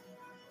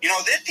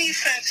their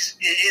defense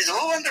is a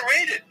little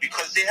underrated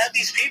because they have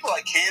these people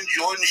like Cam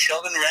Jordan,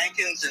 Sheldon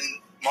Rankins,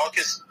 and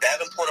Marcus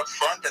Davenport up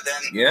front, and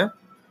then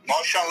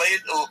Marshawn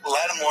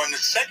Lattimore in the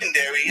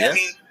secondary. Yeah. I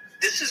mean,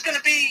 this is going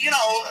to be,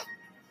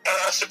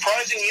 a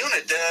surprising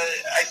unit.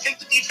 I think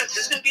the defense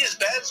is going to be as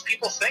bad as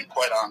people think,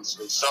 quite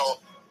honestly. So,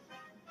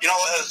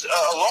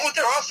 along with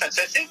their offense,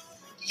 I think,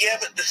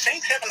 but the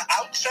Saints have an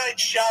outside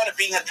shot at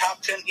being a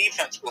top 10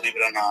 defense, believe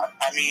it or not.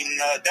 I mean,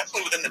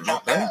 definitely within the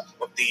top half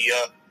of the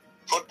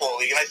football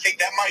league, and I think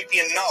that might be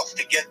enough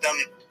to get them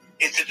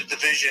into the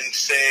division,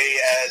 say,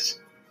 as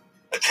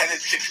a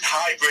 10-6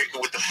 tiebreaker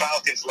with the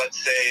Falcons,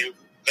 let's say,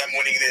 them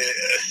winning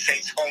the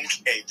Saints home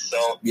game.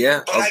 So,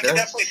 but I can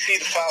definitely see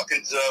the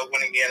Falcons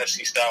winning the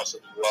NFC South as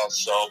well.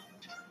 So,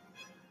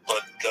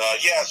 but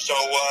so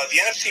the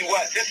NFC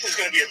West, this is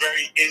going to be a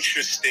very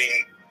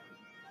interesting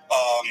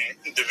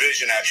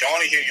division. Actually, I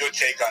want to hear your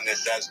take on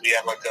this as we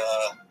have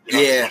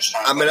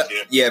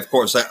of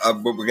course.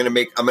 I'm gonna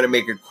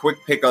make a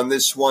quick pick on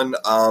this one.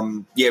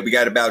 We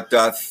got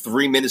about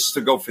 3 minutes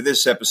to go for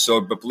this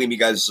episode, but believe me,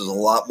 guys, there's a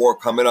lot more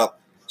coming up.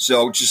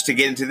 So just to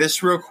get into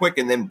this real quick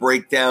and then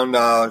break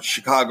down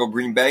Chicago,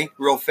 Green Bay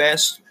real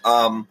fast.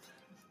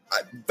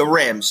 The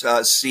Rams,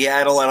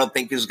 Seattle, I don't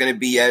think is going to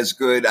be as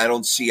good. I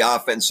don't see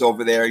offense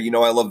over there.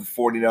 I love the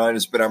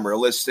 49ers, but I'm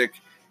realistic.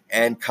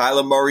 And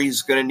Kyler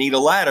Murray's going to need a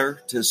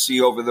ladder to see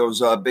over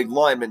those big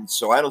linemen.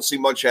 So I don't see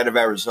much out of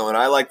Arizona.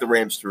 I like the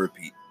Rams to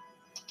repeat.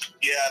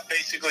 Yeah,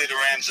 basically the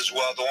Rams as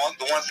well. The one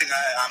thing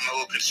I'm a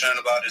little concerned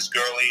about is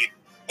Gurley.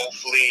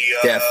 Hopefully,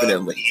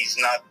 definitely he's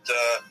not.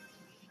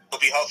 He'll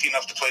be healthy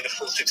enough to play the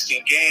full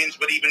 16 games.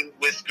 But even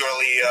with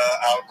Gurley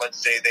out,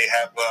 let's say they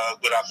have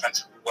good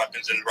offensive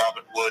weapons in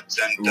Robert Woods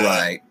and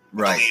right.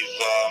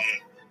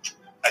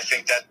 I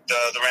think that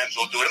the Rams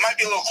will do it. It might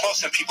be a little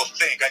closer than people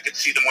think. I could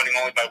see them winning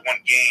only by one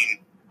game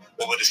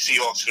over the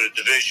Seahawks for the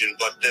division,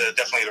 but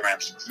definitely the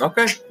Rams.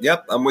 Okay.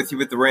 Yep, I'm with you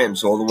with the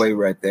Rams all the way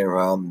right there.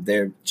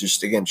 They're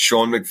just, again,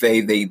 Sean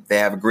McVay, they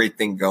have a great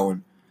thing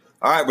going.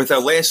 All right, with our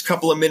last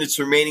couple of minutes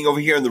remaining over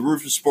here on the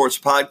Rufus Sports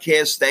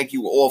Podcast, thank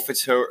you all for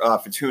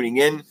tuning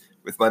in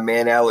with my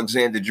man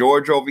Alexander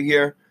George over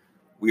here.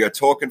 We are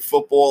talking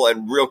football,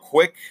 and real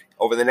quick,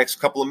 over the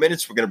next couple of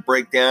minutes, we're going to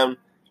break down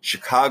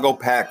Chicago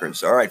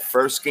Packers. All right,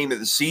 first game of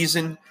the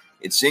season.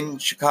 It's in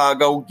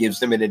Chicago, gives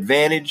them an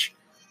advantage.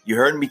 You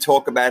heard me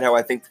talk about how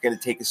I think they're going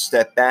to take a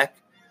step back.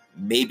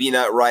 Maybe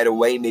not right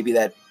away. Maybe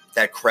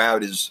that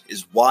crowd is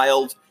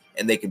wild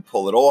and they can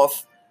pull it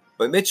off.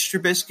 But Mitch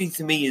Trubisky,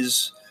 to me,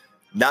 is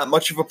not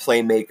much of a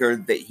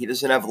playmaker. That he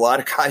doesn't have a lot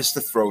of guys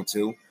to throw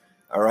to.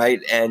 All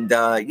right, and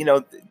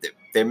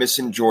they're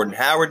missing Jordan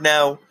Howard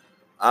now.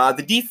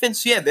 The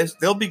defense,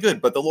 they'll be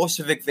good, but the loss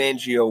of Vic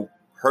Fangio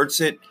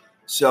hurts it.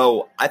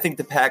 So I think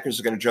the Packers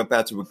are going to jump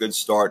out to a good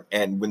start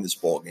and win this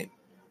ball game.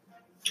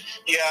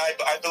 Yeah,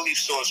 I believe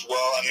so as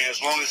well. I mean,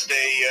 as long as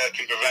they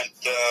can prevent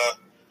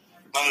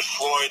Leonard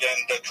Floyd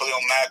and Khalil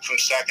Mack from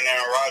sacking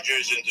Aaron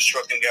Rodgers and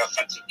disrupting the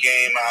offensive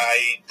game,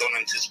 I don't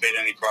anticipate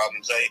any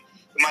problems. It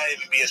might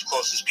even be as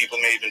close as people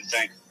may even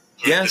think,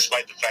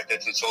 despite the fact that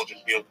it's in Soldier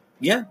Field.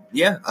 Yeah,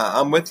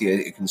 I'm with you.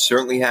 It can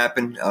certainly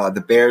happen.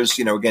 The Bears,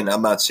 again,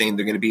 I'm not saying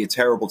they're going to be a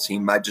terrible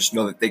team. I just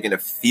know that they're going to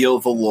feel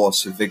the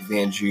loss of Vic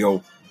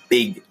Fangio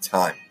big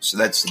time. So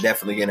that's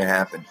definitely going to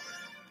happen.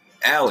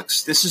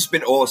 Alex, this has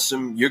been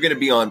awesome. You're going to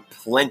be on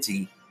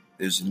plenty.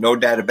 There's no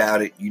doubt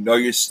about it. You know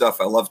your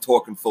stuff. I love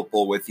talking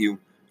football with you.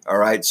 All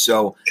right.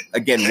 So,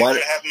 again, thanks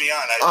for having me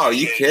on. Are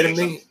you kidding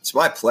me? It's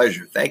my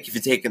pleasure. Thank you for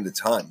taking the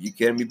time. You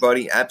kidding me,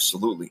 buddy?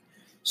 Absolutely.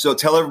 So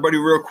tell everybody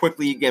real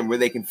quickly again where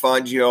they can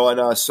find you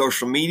on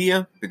social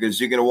media, because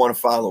you're going to want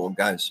to follow them,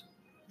 guys.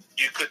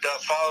 You could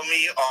follow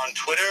me on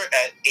Twitter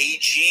at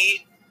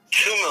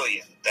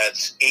AG2million.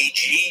 That's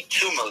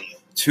AG2million.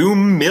 2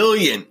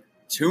 million.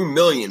 2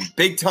 million.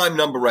 Big time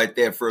number right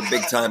there for a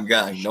big time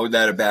guy. No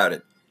doubt about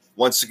it.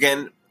 Once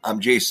again, I'm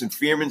Jason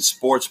Fearman,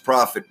 Sports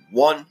Profit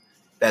 1.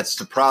 That's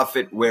the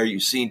profit where you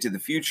see into the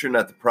future,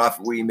 not the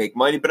profit where you make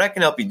money. But I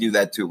can help you do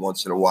that too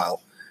once in a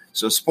while.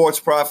 So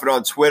Sports Profit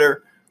on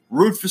Twitter.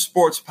 Root for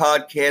Sports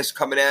Podcast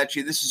coming at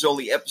you. This is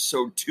only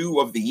episode 2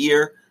 of the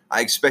year.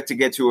 I expect to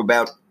get to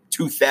about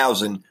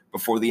 2,000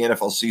 before the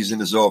NFL season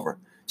is over.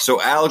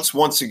 So, Alex,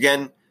 once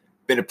again,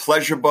 been a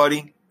pleasure,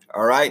 buddy.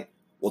 All right.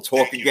 We'll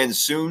talk again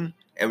soon.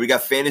 And we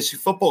got fantasy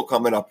football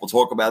coming up. We'll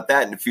talk about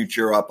that in the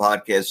future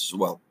podcasts as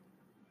well.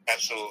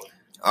 Absolutely.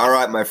 All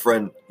right, my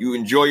friend. You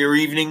enjoy your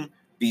evening.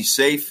 Be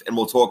safe, and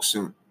we'll talk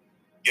soon.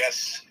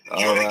 Yes.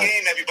 Enjoy the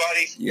game,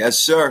 everybody. Yes,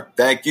 sir.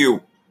 Thank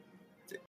you.